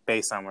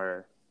on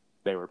where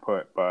they were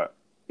put. But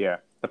yeah,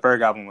 the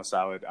Ferg album was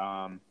solid.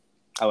 I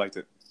liked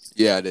it.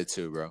 Yeah, I did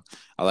too, bro.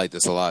 I like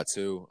this a lot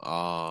too.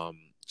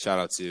 Shout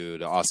out to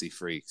the Aussie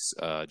Freaks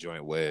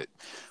joint with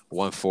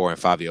 1-4 and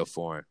Fabio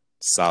Foreign.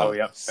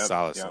 Solid,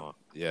 solid song.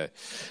 Yeah,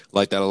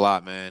 like that a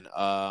lot, man.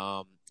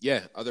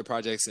 Other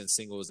projects and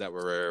singles that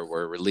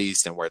were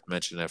released and worth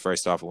mentioning.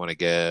 First off, I want to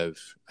give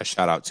a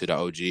shout out to the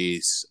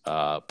OGs,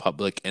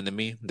 Public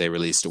Enemy. They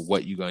released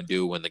 "What You Gonna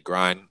Do When the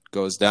Grind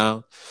Goes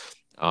Down."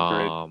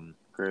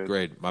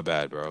 Great. My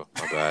bad, bro.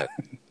 My bad.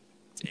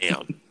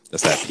 Damn,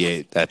 that's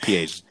that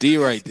PhD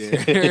right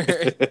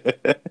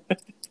there.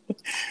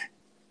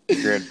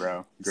 Good,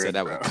 bro. Said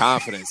that with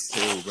confidence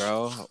too,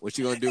 bro. What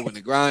you gonna do when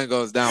the grind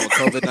goes down with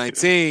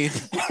COVID-19?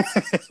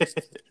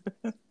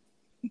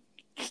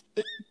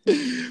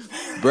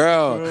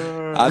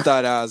 Bro, I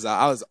thought I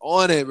was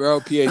on it, bro.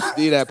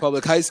 PhD, that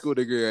public high school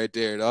degree right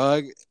there,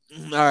 dog.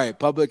 All right,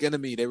 Public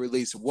Enemy. They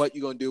released What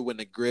You Gonna Do When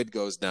the Grid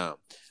Goes Down.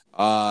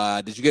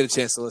 Did you get a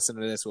chance to listen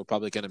to this with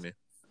Public Enemy?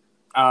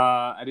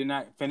 I did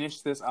not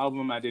finish this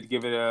album. I did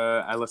give it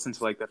I listened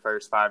to like the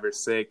first 5 or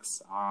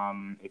 6.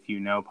 If you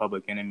know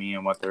Public Enemy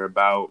and what they're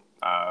about,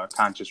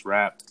 conscious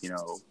rap, you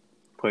know,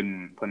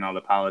 putting all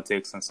the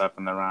politics and stuff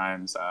in the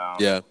rhymes.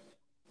 Yeah.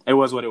 It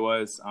was what it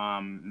was.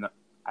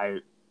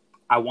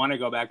 I want to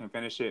go back and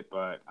finish it,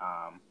 but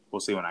we'll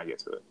see when I get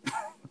to it.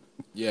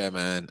 Yeah,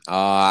 man.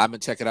 I'm gonna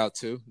check it out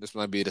too. This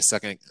might be the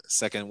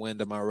second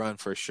wind of my run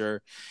for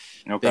sure.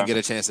 Okay. Didn't get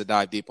a chance to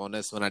dive deep on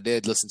this one. I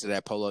did listen to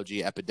that Polo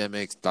G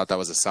Epidemics. Thought that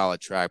was a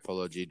solid track.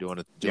 Polo G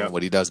doing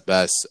what he does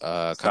best.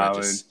 Kind of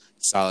just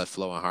solid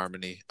flow and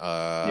harmony.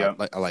 I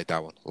like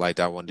that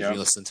one. Did you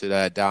listen to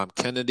that Dom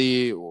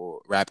Kennedy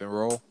or Rap and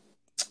Roll?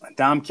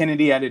 Dom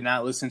Kennedy, I did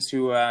not listen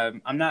to.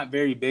 I'm not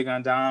very big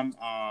on Dom.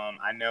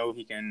 I know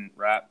he can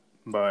rap,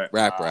 but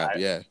rap,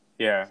 yeah.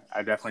 Yeah,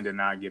 I definitely did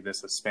not give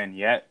this a spin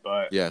yet,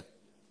 but yeah,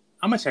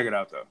 I'm gonna check it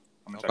out though.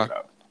 Check it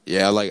out.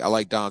 Yeah, I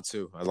like Dom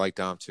too. I think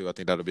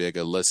that'll be a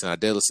good listen. I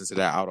did listen to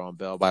that Out on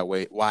Bell by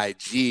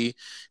YG.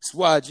 It's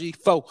YG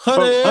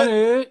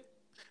 400.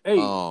 Hey.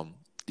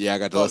 Yeah, I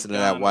got to listen to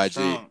that YG.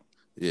 Strong.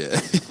 Yeah.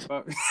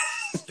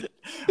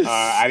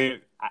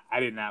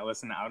 I did not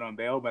listen to Out on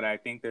Bail, but I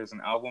think there's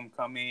an album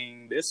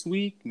coming this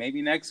week,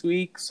 maybe next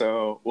week.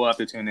 So we'll have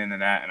to tune into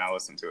that, and I'll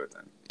listen to it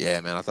then.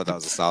 Yeah, man, I thought that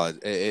was a solid.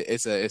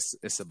 It's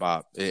a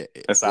bop.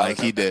 Like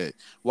he did.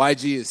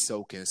 YG is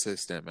so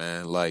consistent,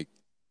 man. Like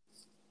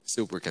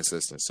super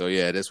consistent. So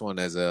yeah, this one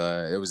is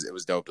it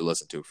was dope to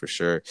listen to for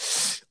sure.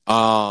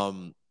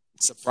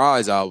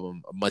 Surprise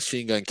album,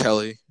 Machine Gun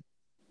Kelly.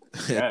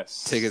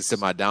 Yes. Tickets to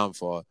My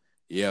Downfall.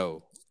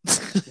 Yo,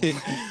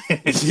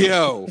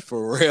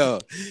 for real.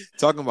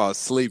 Talking about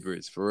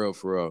sleepers, for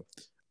real.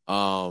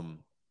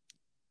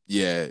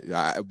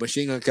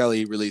 Machine Gun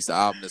Kelly released the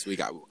album this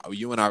week.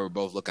 You and I were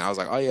both looking. I was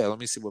like, oh yeah, let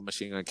me see what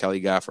Machine Gun Kelly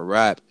got for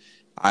rap.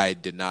 I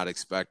did not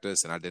expect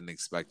this, and I didn't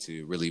expect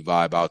to really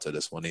vibe out to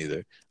this one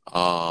either.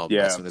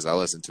 As soon as I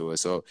listened to it,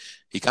 so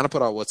he kind of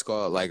put out what's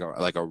called like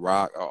a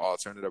rock,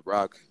 alternative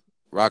rock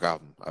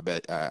album. I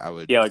bet I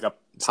would. Yeah, like a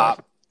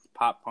pop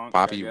punk,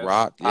 poppy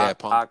rock.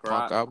 Punk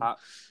album. Pop.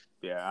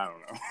 Yeah, I don't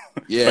know.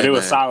 Yeah, but it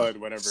was solid.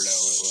 Whatever that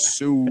was.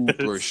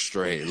 Super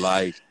straight.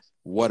 Like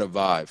what a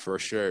vibe for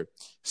sure.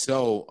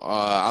 So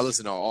I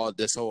listened to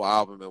this whole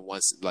album in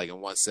one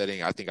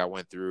setting. I think I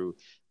went through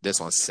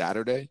this on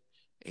Saturday.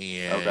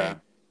 And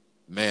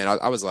man,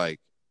 I was like,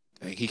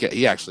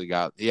 he actually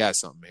has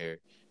something here.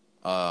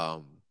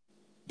 Go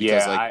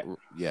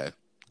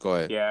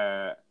ahead.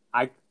 Yeah,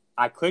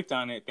 I clicked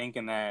on it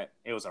thinking that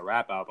it was a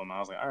rap album. I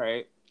was like, all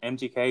right,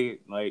 MGK,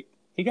 like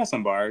he got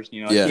some bars,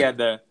 you know. He had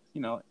the,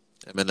 you know,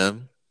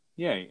 Eminem.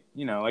 Yeah,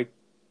 you know, like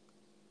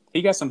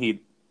he got some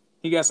heat.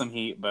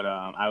 But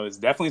I was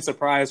definitely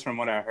surprised from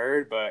what I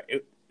heard. But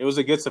it was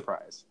a good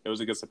surprise.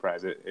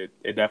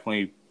 It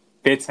definitely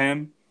fits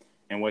him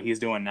and what he's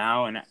doing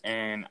now,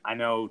 and I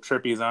know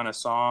Trippy's on a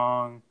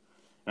song,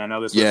 and I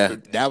know this. Yeah,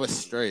 that was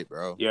straight,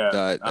 bro. Yeah,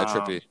 that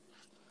Trippy.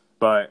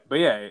 But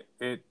yeah,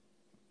 it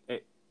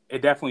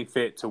definitely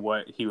fit to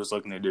what he was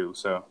looking to do.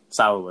 So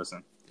solid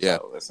listen. Yeah,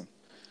 solid listen.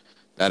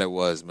 That it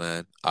was,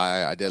 man.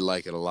 I did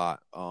like it a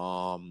lot.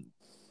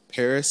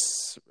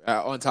 Paris.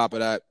 On top of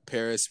that,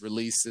 Paris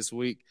released this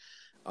week.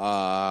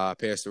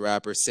 Paris the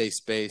rapper, Safe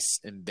Space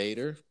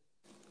Invader.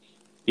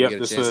 Yep,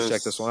 get a chance to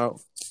check this one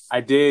out. I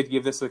did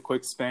give this a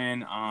quick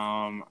spin.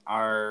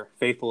 Our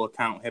faithful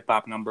account Hip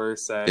Hop Number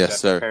said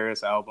the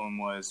Paris album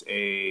was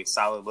a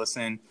solid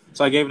listen,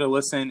 so I gave it a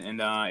listen,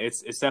 and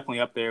it's definitely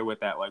up there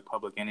with that like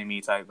Public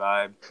Enemy type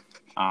vibe,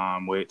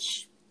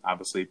 which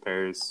obviously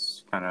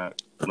Paris kind of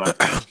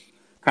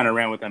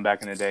ran with them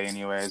back in the day,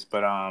 anyways.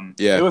 But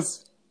it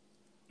was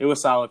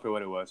solid for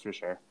what it was for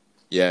sure.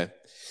 Yeah,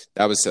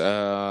 that was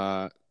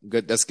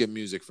good. That's good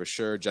music for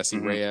sure. Jessie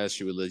Reyez,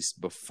 she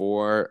released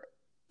Before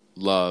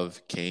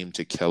Love Came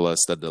to Kill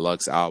Us, the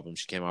deluxe album.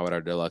 She came out with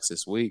our deluxe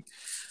this week.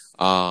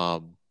 Yeah,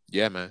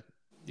 man.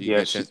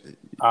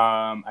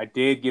 I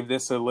did give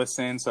this a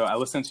listen. So I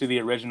listened to the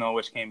original,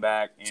 which came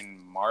back in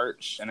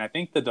March, and I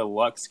think the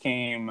deluxe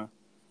came.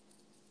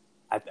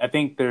 I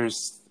think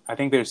there's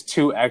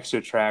 2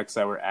 extra tracks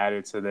that were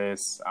added to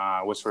this,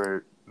 which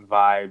were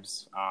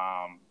vibes.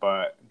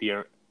 But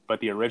the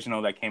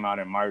original that came out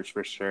in March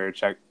for sure.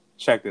 Check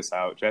this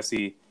out.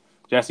 Jessie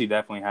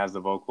definitely has the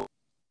vocal.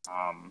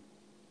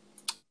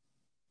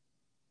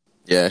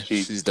 Yeah,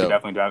 she's dope.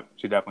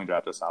 She definitely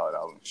dropped a solid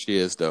album. She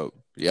is dope.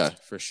 Yeah,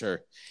 for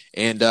sure.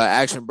 And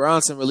Action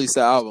Bronson released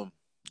the album.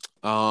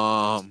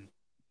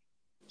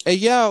 Hey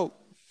yo.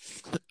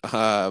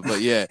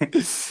 But yeah,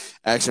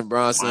 Action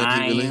Bronson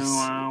he released.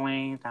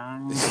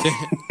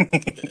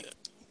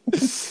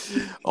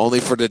 Only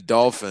for the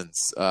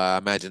Dolphins. I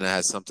imagine that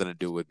has something to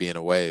do with being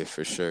away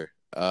for sure.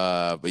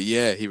 But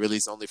yeah, he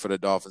released Only for the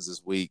Dolphins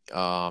this week.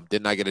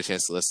 Did not get a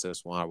chance to listen to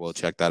this one. I will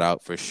check that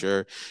out for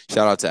sure.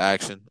 Shout out to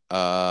Action.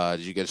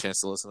 Did you get a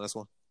chance to listen to this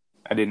one?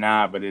 I did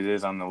not, but it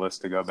is on the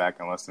list to go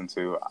back and listen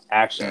to.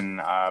 Action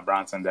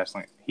Bronson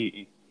definitely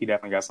he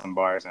definitely got some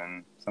bars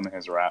in some of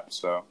his raps,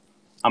 so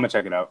I'm gonna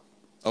check it out.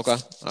 Okay.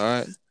 All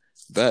right.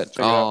 Bet. Check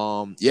it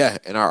out. Yeah,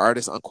 and our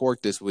artist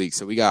Uncorked this week.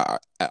 So we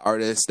got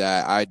artists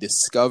that I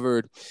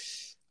discovered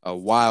a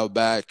while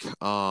back.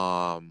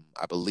 I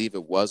believe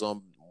it was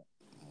on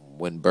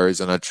When Birds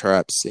in a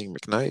Trap Sing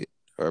McKnight,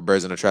 or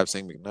Birds in a Trap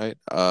Sing McKnight.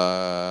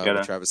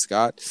 With Travis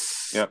Scott.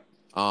 Yep.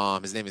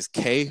 His name is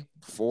K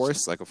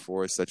Forest, like a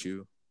forest that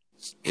you,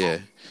 yeah.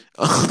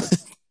 Like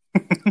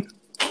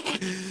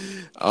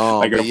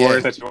a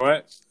forest that you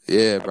what?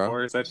 Yeah,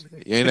 bro.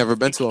 You ain't never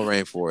been to a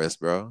rainforest,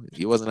 bro.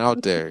 You wasn't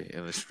out there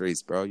in the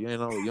streets, bro. You ain't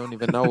know. You don't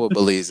even know what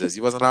Belize is.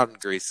 You wasn't out in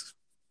Greece.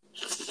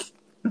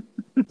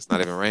 It's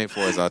not even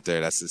rainforest out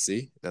there. That's the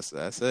sea. That's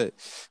it.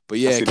 But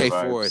yeah,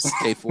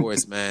 K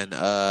Forest, man.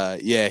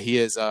 Yeah, he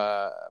is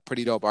a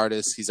pretty dope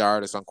artist. He's our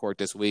artist on Court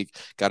this week.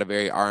 Got a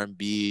very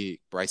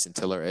R&B, Bryson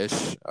Tiller-ish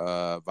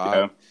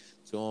vibe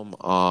to him.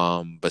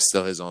 But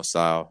still his own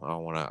style. I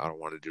don't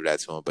want to do that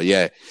to him. But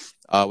yeah,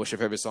 what's your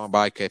favorite song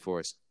by K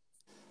Forest?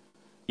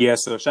 Yeah,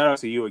 so shout out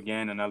to you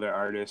again, another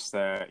artist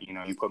that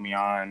you put me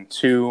on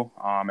to.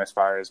 As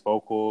far as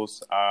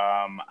vocals,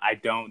 I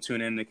don't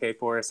tune in to K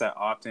Forest that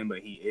often, but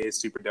he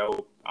is super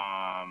dope.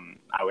 I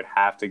would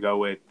have to go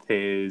with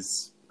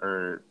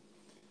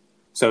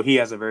so he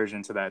has a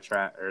version to that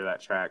track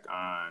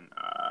on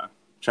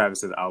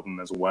Travis's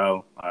album as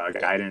well,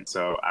 Guidance.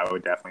 So I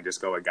would definitely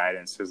just go with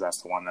Guidance because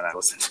that's the one that I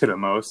listen to the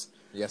most.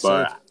 Yes,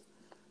 but sir.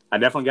 I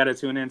definitely got to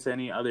tune into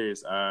any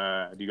others.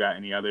 Do you got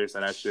any others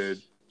that I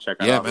should check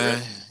out?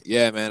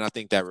 Yeah, man. I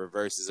think that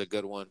Reverse is a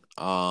good one.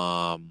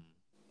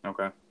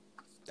 Okay.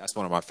 That's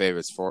one of my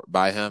favorites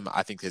by him.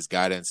 I think his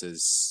guidance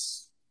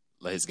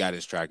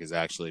track is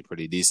actually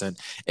pretty decent.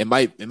 It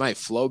might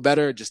flow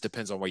better. It just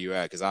depends on where you're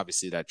at. Because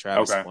obviously that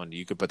Travis one,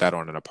 you could put that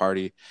on in a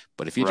party.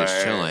 But if you're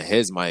just chilling,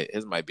 his might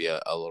be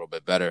a little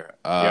bit better.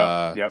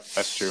 Yep,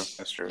 that's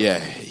true. Yeah,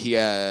 he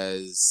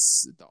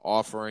has The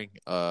Offering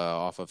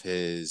off of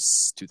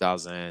his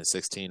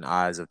 2016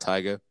 Eyes of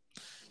Tyga.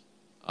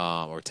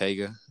 Or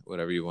Tega,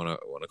 whatever you want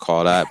to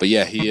call that. But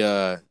yeah,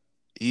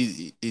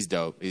 he's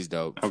dope. He's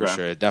dope for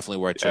sure.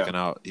 Definitely worth checking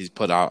out. He's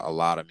put out a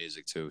lot of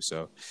music too.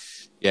 So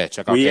yeah,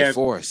 check out K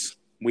Force.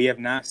 We have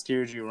not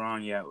steered you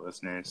wrong yet,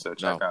 listeners. So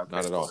check out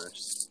K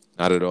Force.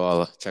 Not at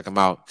all. Check them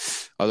out.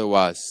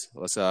 Otherwise,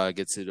 let's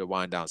get to the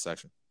wind down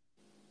section.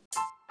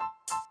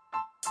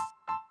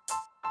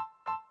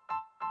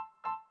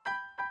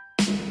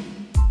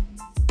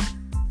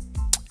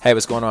 Hey,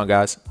 what's going on,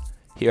 guys?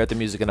 Here at the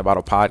Music in a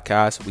Bottle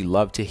podcast, we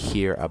love to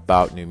hear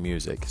about new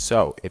music.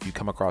 So if you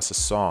come across a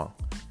song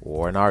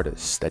or an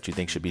artist that you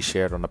think should be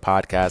shared on the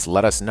podcast,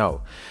 let us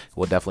know.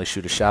 We'll definitely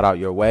shoot a shout out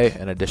your way.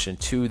 In addition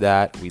to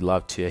that, we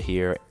love to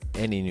hear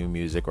any new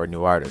music or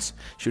new artists.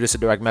 Shoot us a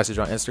direct message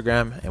on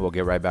Instagram and we'll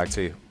get right back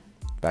to you.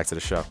 Back to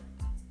the show.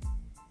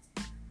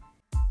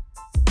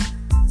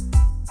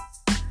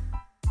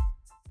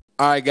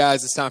 All right,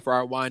 guys, it's time for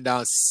our wind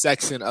down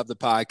section of the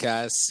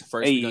podcast.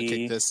 First, we're going to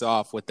kick this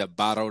off with the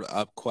bottled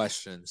up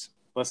questions.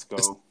 Let's go.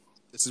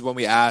 This is when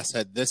we ask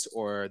this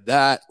or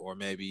that, or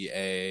maybe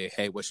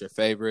hey, what's your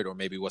favorite, or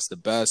maybe what's the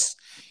best.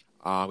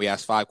 We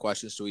ask 5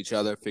 questions to each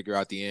other, figure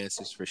out the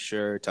answers for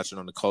sure, touching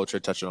on the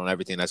culture, touching on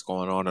everything that's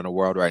going on in the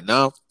world right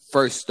now.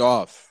 First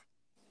off,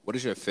 what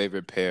is your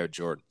favorite pair of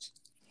Jordans?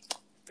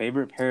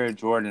 Favorite pair of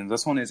Jordans.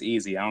 This one is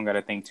easy. I don't got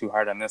to think too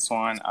hard on this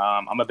one.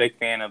 I'm a big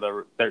fan of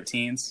the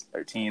 13s.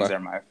 13s are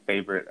my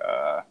favorite.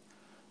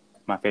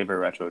 My favorite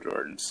retro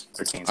Jordans.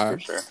 13s for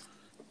sure.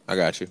 I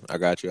got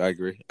you. I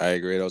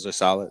agree. Those are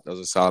solid. I'm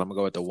gonna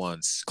go with the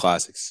ones.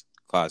 Classics.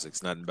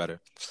 Nothing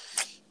better.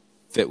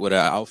 Fit with an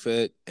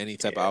outfit, any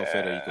type of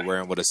outfit, or you can wear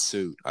them with a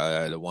suit.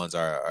 The ones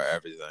are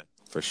everything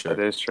for sure.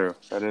 That is true.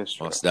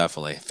 Most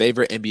definitely.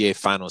 Favorite NBA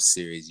Finals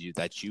series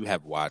that you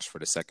have watched for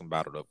the second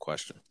bottled up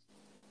question.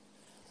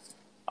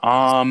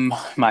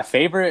 My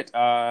favorite,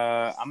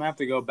 I'm gonna have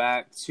to go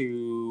back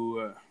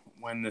to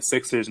when the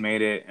Sixers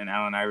made it and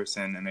Allen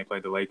Iverson and they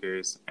played the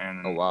Lakers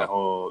and the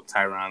whole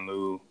Tyronn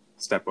Lue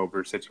step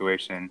over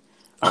situation.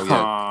 Oh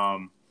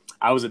yeah.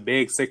 I was a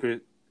big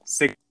Sicko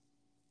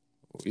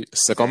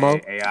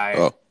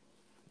AI.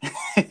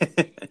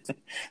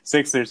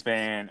 Sixers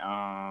fan.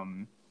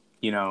 Aaron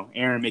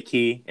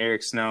McKee,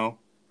 Eric Snow.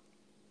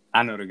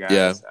 I know the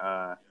guys.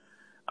 Yeah.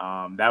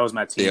 That was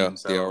my team.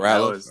 Theo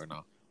Ratliff or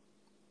no?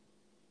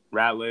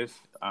 Ratliff,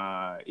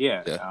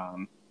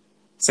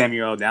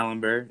 Samuel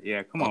Dallenberg.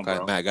 Yeah, come on,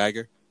 bro. Matt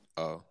Geiger.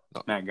 Oh,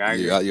 no. Matt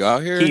Geiger. You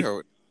out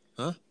here?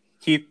 Huh?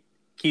 Keith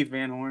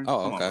Van Horn.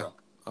 Oh, okay.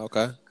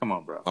 Okay. Come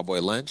on, bro. My boy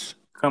Lynch.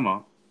 Come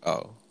on.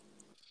 Oh.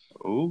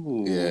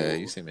 Ooh. Yeah,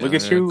 you see me. Look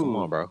at you. Come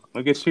on, bro.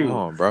 Look at you. Come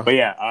on, bro. But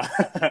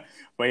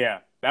yeah,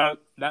 that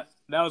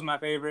was my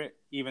favorite.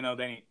 Even though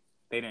they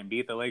didn't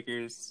beat the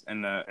Lakers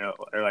to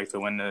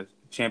win the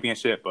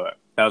championship, but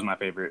that was my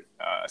favorite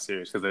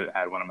series because it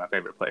had one of my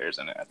favorite players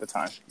in it at the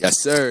time.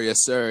 Yes,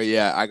 sir.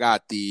 Yeah, I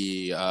got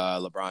the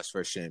LeBron's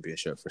first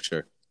championship for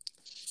sure.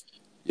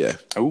 Yeah,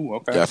 Oh,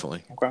 okay.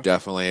 definitely, Okay.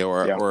 definitely,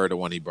 Yeah. or the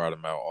one he brought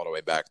him out all the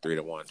way back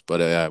 3-1.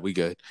 But we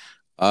good.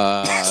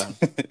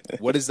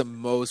 What is the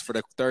most for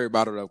the third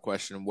bottled up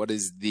question? What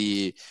is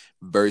the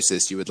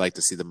versus you would like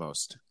to see the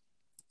most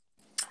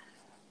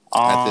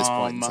at this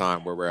point in Um,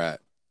 time where we're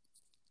at?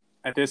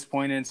 at this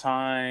point in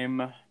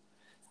time,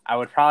 I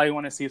would probably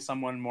want to see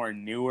someone more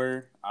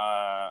newer,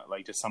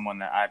 like just someone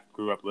that I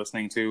grew up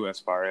listening to as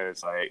far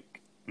as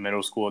like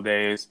middle school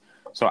days.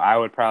 So I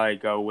would probably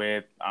go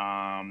with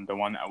the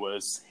one that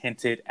was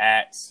hinted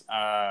at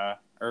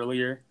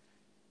earlier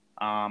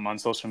on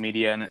social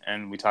media,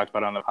 and we talked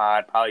about on the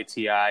pod. Probably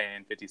Ti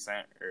and 50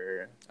 Cent,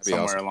 or That'd be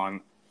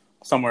awesome.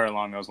 somewhere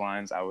along those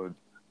lines. I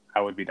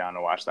would be down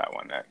to watch that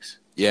one next.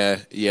 Yeah,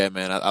 yeah,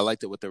 man. I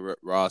liked it with the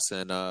Ross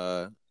and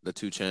the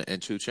 2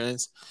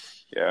 Chainz.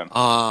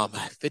 Yeah,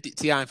 50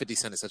 Ti and 50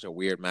 Cent is such a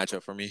weird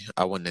matchup for me.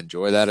 I wouldn't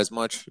enjoy that as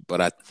much, but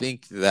I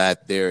think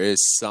that there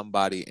is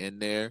somebody in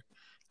there.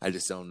 I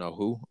just don't know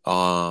who.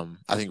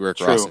 I think Rick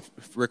true.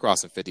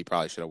 Ross and 50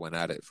 probably should have went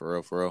at it for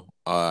real, for real.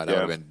 That would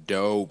have been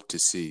dope to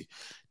see.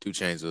 2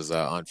 Chainz was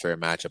an unfair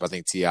matchup. I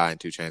think Ti and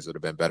 2 Chainz would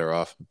have been better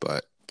off,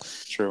 but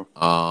True.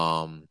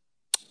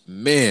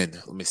 man,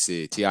 let me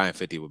see. Ti and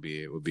 50 would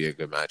be a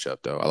good matchup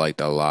though. I like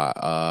that a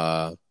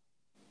lot.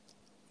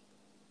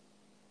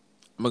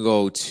 I'm gonna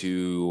go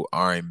to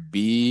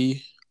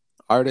R&B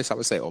artists. I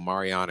would say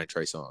Omarion and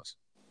Trey Songz.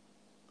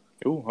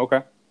 Ooh,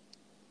 okay.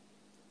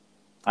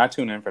 I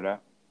tune in for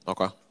that.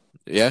 Okay.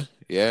 Yeah,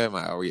 yeah.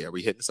 Are we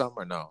hitting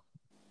something or no?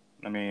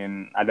 I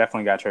mean, I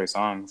definitely got Trey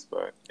Songs,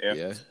 but yeah.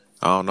 Yeah.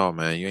 I don't know,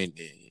 man. You ain't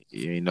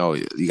know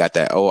you got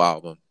that O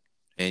album,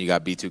 and you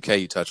got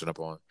B2K you touching up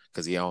on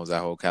because he owns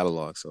that whole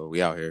catalog. So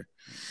we out here.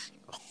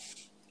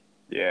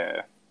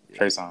 Yeah.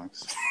 Trey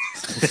Songs.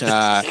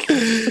 All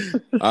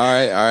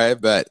right.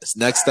 But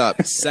next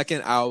up,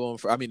 second album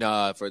for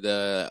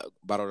the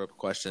bottled up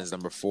questions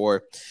number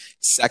 4.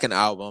 Second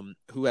album.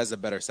 Who has a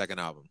better second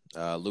album?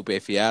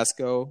 Lupe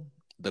Fiasco,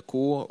 The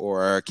Cool,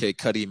 or Kid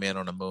Cudi, Man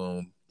on the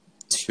Moon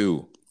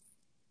 2?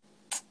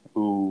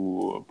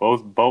 Ooh,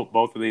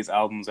 both of these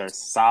albums are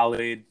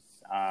solid,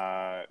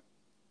 but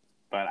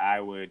I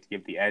would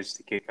give the edge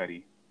to Kid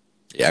Cudi.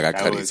 Yeah, I got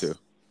Cudi too.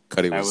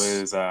 Cudi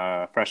was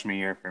freshman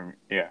year for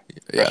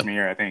freshman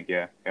year, I think.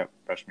 Yep,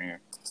 freshman year.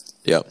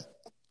 Yep.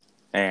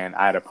 And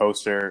I had a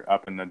poster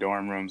up in the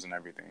dorm rooms and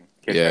everything.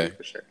 Kid Cudi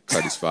for sure.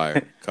 Cudi's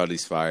fire.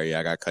 Cudi's fire. Yeah,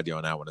 I got Cudi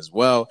on that one as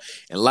well.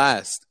 And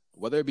last,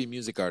 whether it be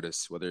music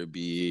artists, whether it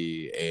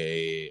be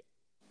a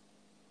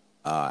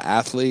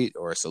athlete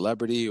or a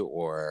celebrity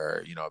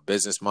or a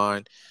business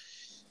mind,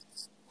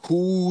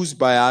 whose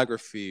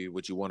biography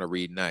would you want to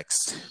read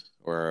next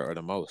or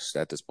the most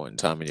at this point in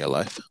time in your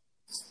life?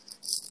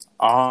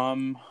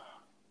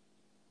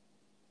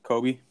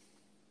 Kobe.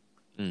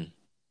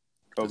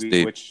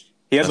 Kobe, which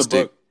he has a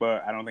book,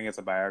 but I don't think it's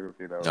a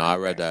biography though. No, I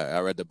read that. I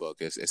read the book.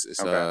 It's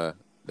okay.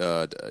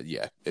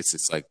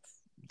 It's like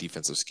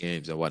defensive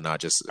schemes and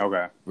whatnot. Just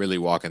really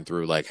walking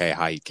through like, hey,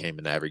 how he came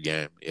into every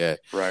game. Yeah.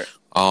 Right.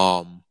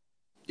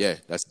 Yeah,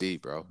 that's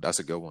deep, bro. That's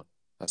a good one.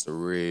 That's a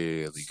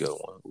really good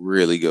one.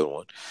 Really good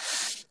one.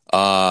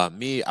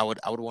 Me, I would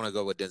want to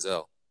go with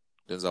Denzel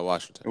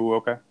Washington. Ooh,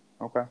 okay.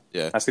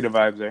 Yeah, I see the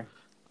vibes there.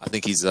 I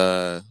think he's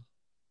kind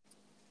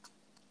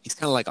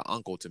of like an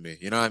uncle to me.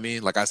 You know what I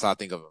mean? Like I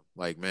think of him.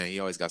 Like, man, he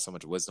always got so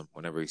much wisdom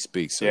whenever he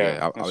speaks. So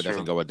I would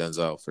definitely go with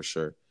Denzel for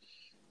sure.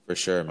 For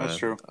sure, man. That's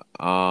true.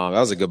 That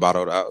was a good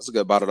bottled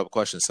up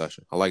question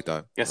session. I like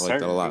that. Yes, I like sir.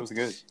 that a lot. It was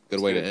good. Good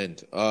way to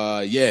end.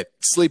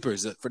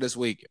 Sleepers for this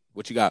week.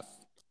 What you got?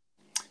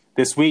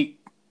 This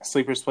week,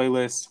 Sleepers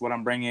playlist. What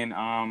I'm bringing,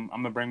 I'm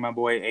gonna bring my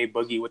boy A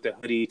Boogie with the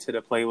Hoodie to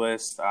the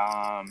playlist.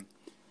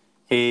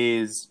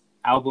 His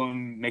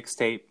album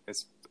mixtape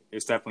is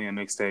definitely a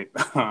mixtape,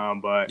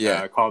 but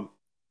called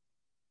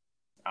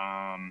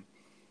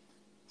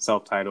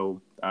self-titled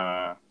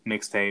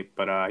mixtape.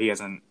 But he has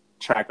a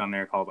track on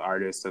there called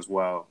Artist as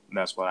well.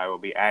 That's what I will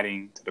be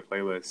adding to the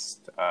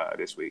playlist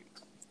this week.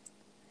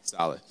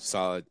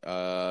 Solid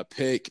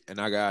pick. And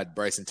I got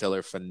Bryson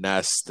Tiller,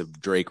 Finesse, the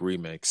Drake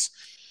remix.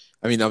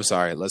 I mean, I'm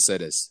sorry, let's say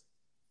this.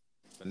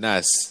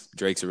 Finesse,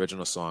 Drake's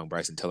original song,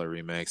 Bryson Tiller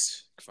remix.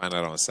 Find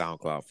that on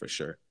SoundCloud for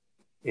sure.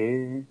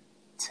 It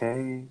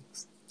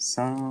takes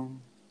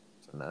some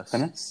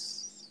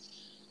finesse.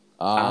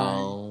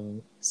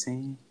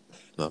 See.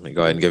 Let me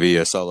go ahead and give you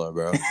your solo,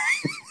 bro.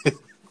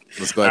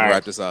 Let's go ahead and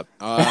wrap this up.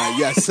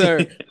 Yes,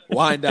 sir.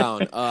 Wind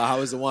down. How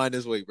was the wine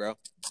this week, bro?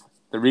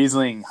 The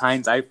Riesling,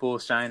 Heinz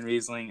Eifel Shine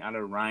Riesling out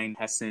of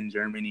Rheinhessen,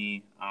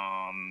 Germany.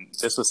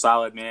 This was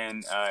solid,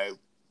 man.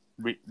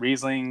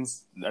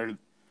 Rieslings, the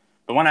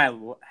one I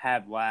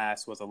had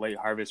last was a late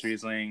harvest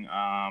Riesling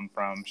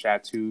from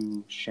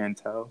Chateau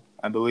Chantel,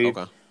 I believe,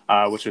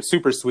 which was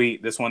super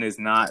sweet. This one is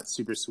not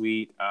super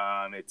sweet.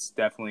 It's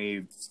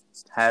definitely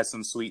has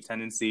some sweet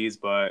tendencies,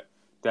 but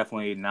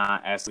definitely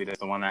not as sweet as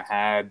the one I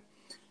had.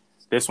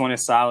 This one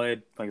is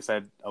solid. Like I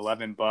said,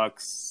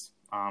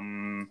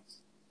 $11.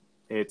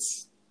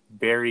 It's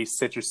very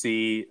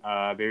citrusy,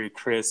 very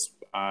crisp.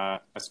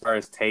 As far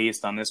as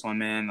taste on this one,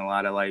 man, a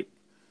lot of like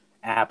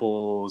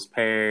apples,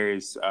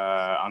 pears.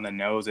 On the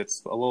nose,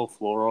 it's a little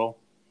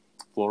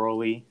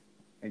florally,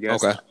 I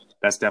guess. Okay.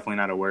 That's definitely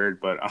not a word,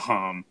 but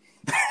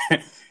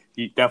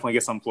you definitely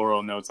get some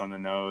floral notes on the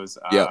nose.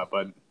 Yeah.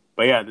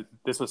 But yeah,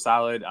 this was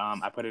solid.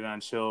 I put it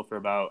on chill for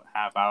about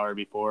half hour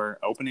before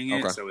opening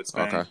it, so it's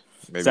been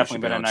Maybe definitely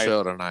been been a on night.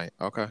 chill tonight.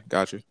 Okay,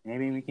 got you.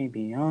 Maybe we can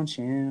be on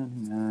chill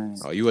tonight.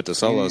 Oh, you with the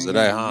solos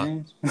today, huh?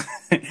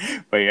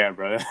 But yeah,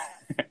 bro,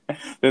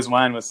 this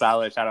wine was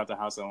solid. Shout out to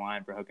House of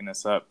Wine for hooking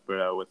us up,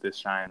 bro, with this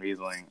Cheyenne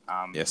Riesling.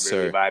 Yes,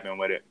 really sir. Vibing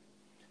with it.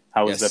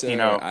 How was the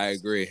Pinot? I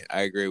agree.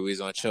 We was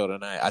on chill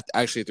tonight.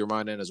 I actually threw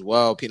mine in as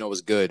well. Pinot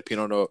was good.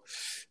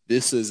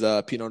 This is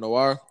Pinot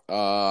Noir.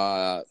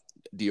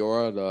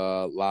 Diora,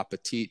 the La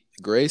Petite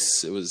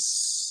Grace. It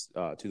was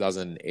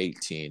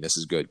 2018. This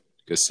is good.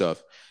 Good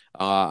stuff.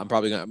 I'm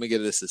gonna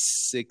give this a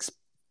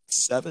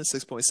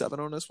 6.7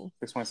 on this one.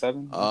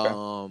 6.7.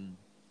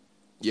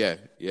 Okay.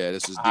 Yeah.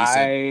 This is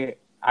decent.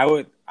 I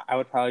would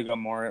probably go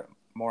more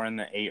in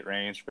the 8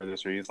 range for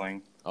this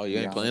Riesling. Oh, you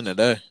ain't playing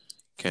today.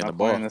 Came the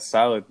ball. It's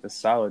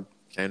solid.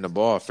 Came the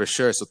ball for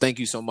sure. So thank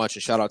you so much,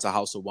 and shout out to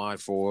House of Wine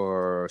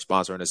for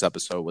sponsoring this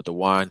episode with the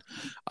wine.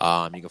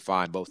 You can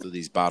find both of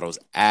these bottles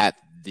at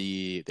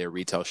their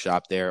retail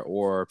shop there,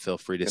 or feel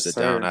free to sit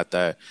down at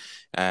their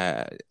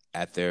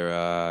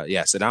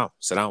sit down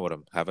with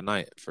them, have a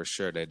night for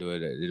sure. They do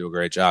a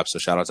great job. So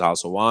shout out to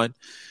House of Wine.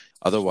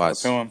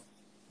 Otherwise, we'll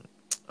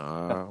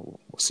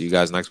see you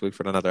guys next week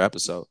for another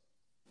episode.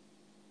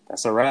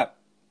 That's a wrap.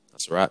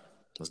 Let's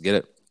get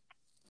it.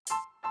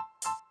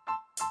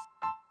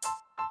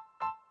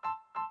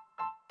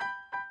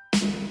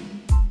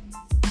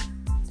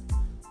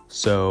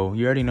 So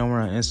you already know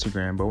we're on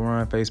Instagram, but we're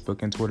on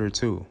Facebook and Twitter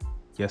too.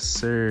 Yes,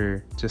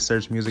 sir. Just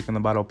search Music in the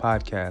Bottle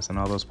Podcast on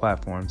all those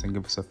platforms and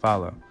give us a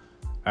follow.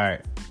 All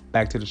right,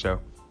 back to the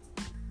show.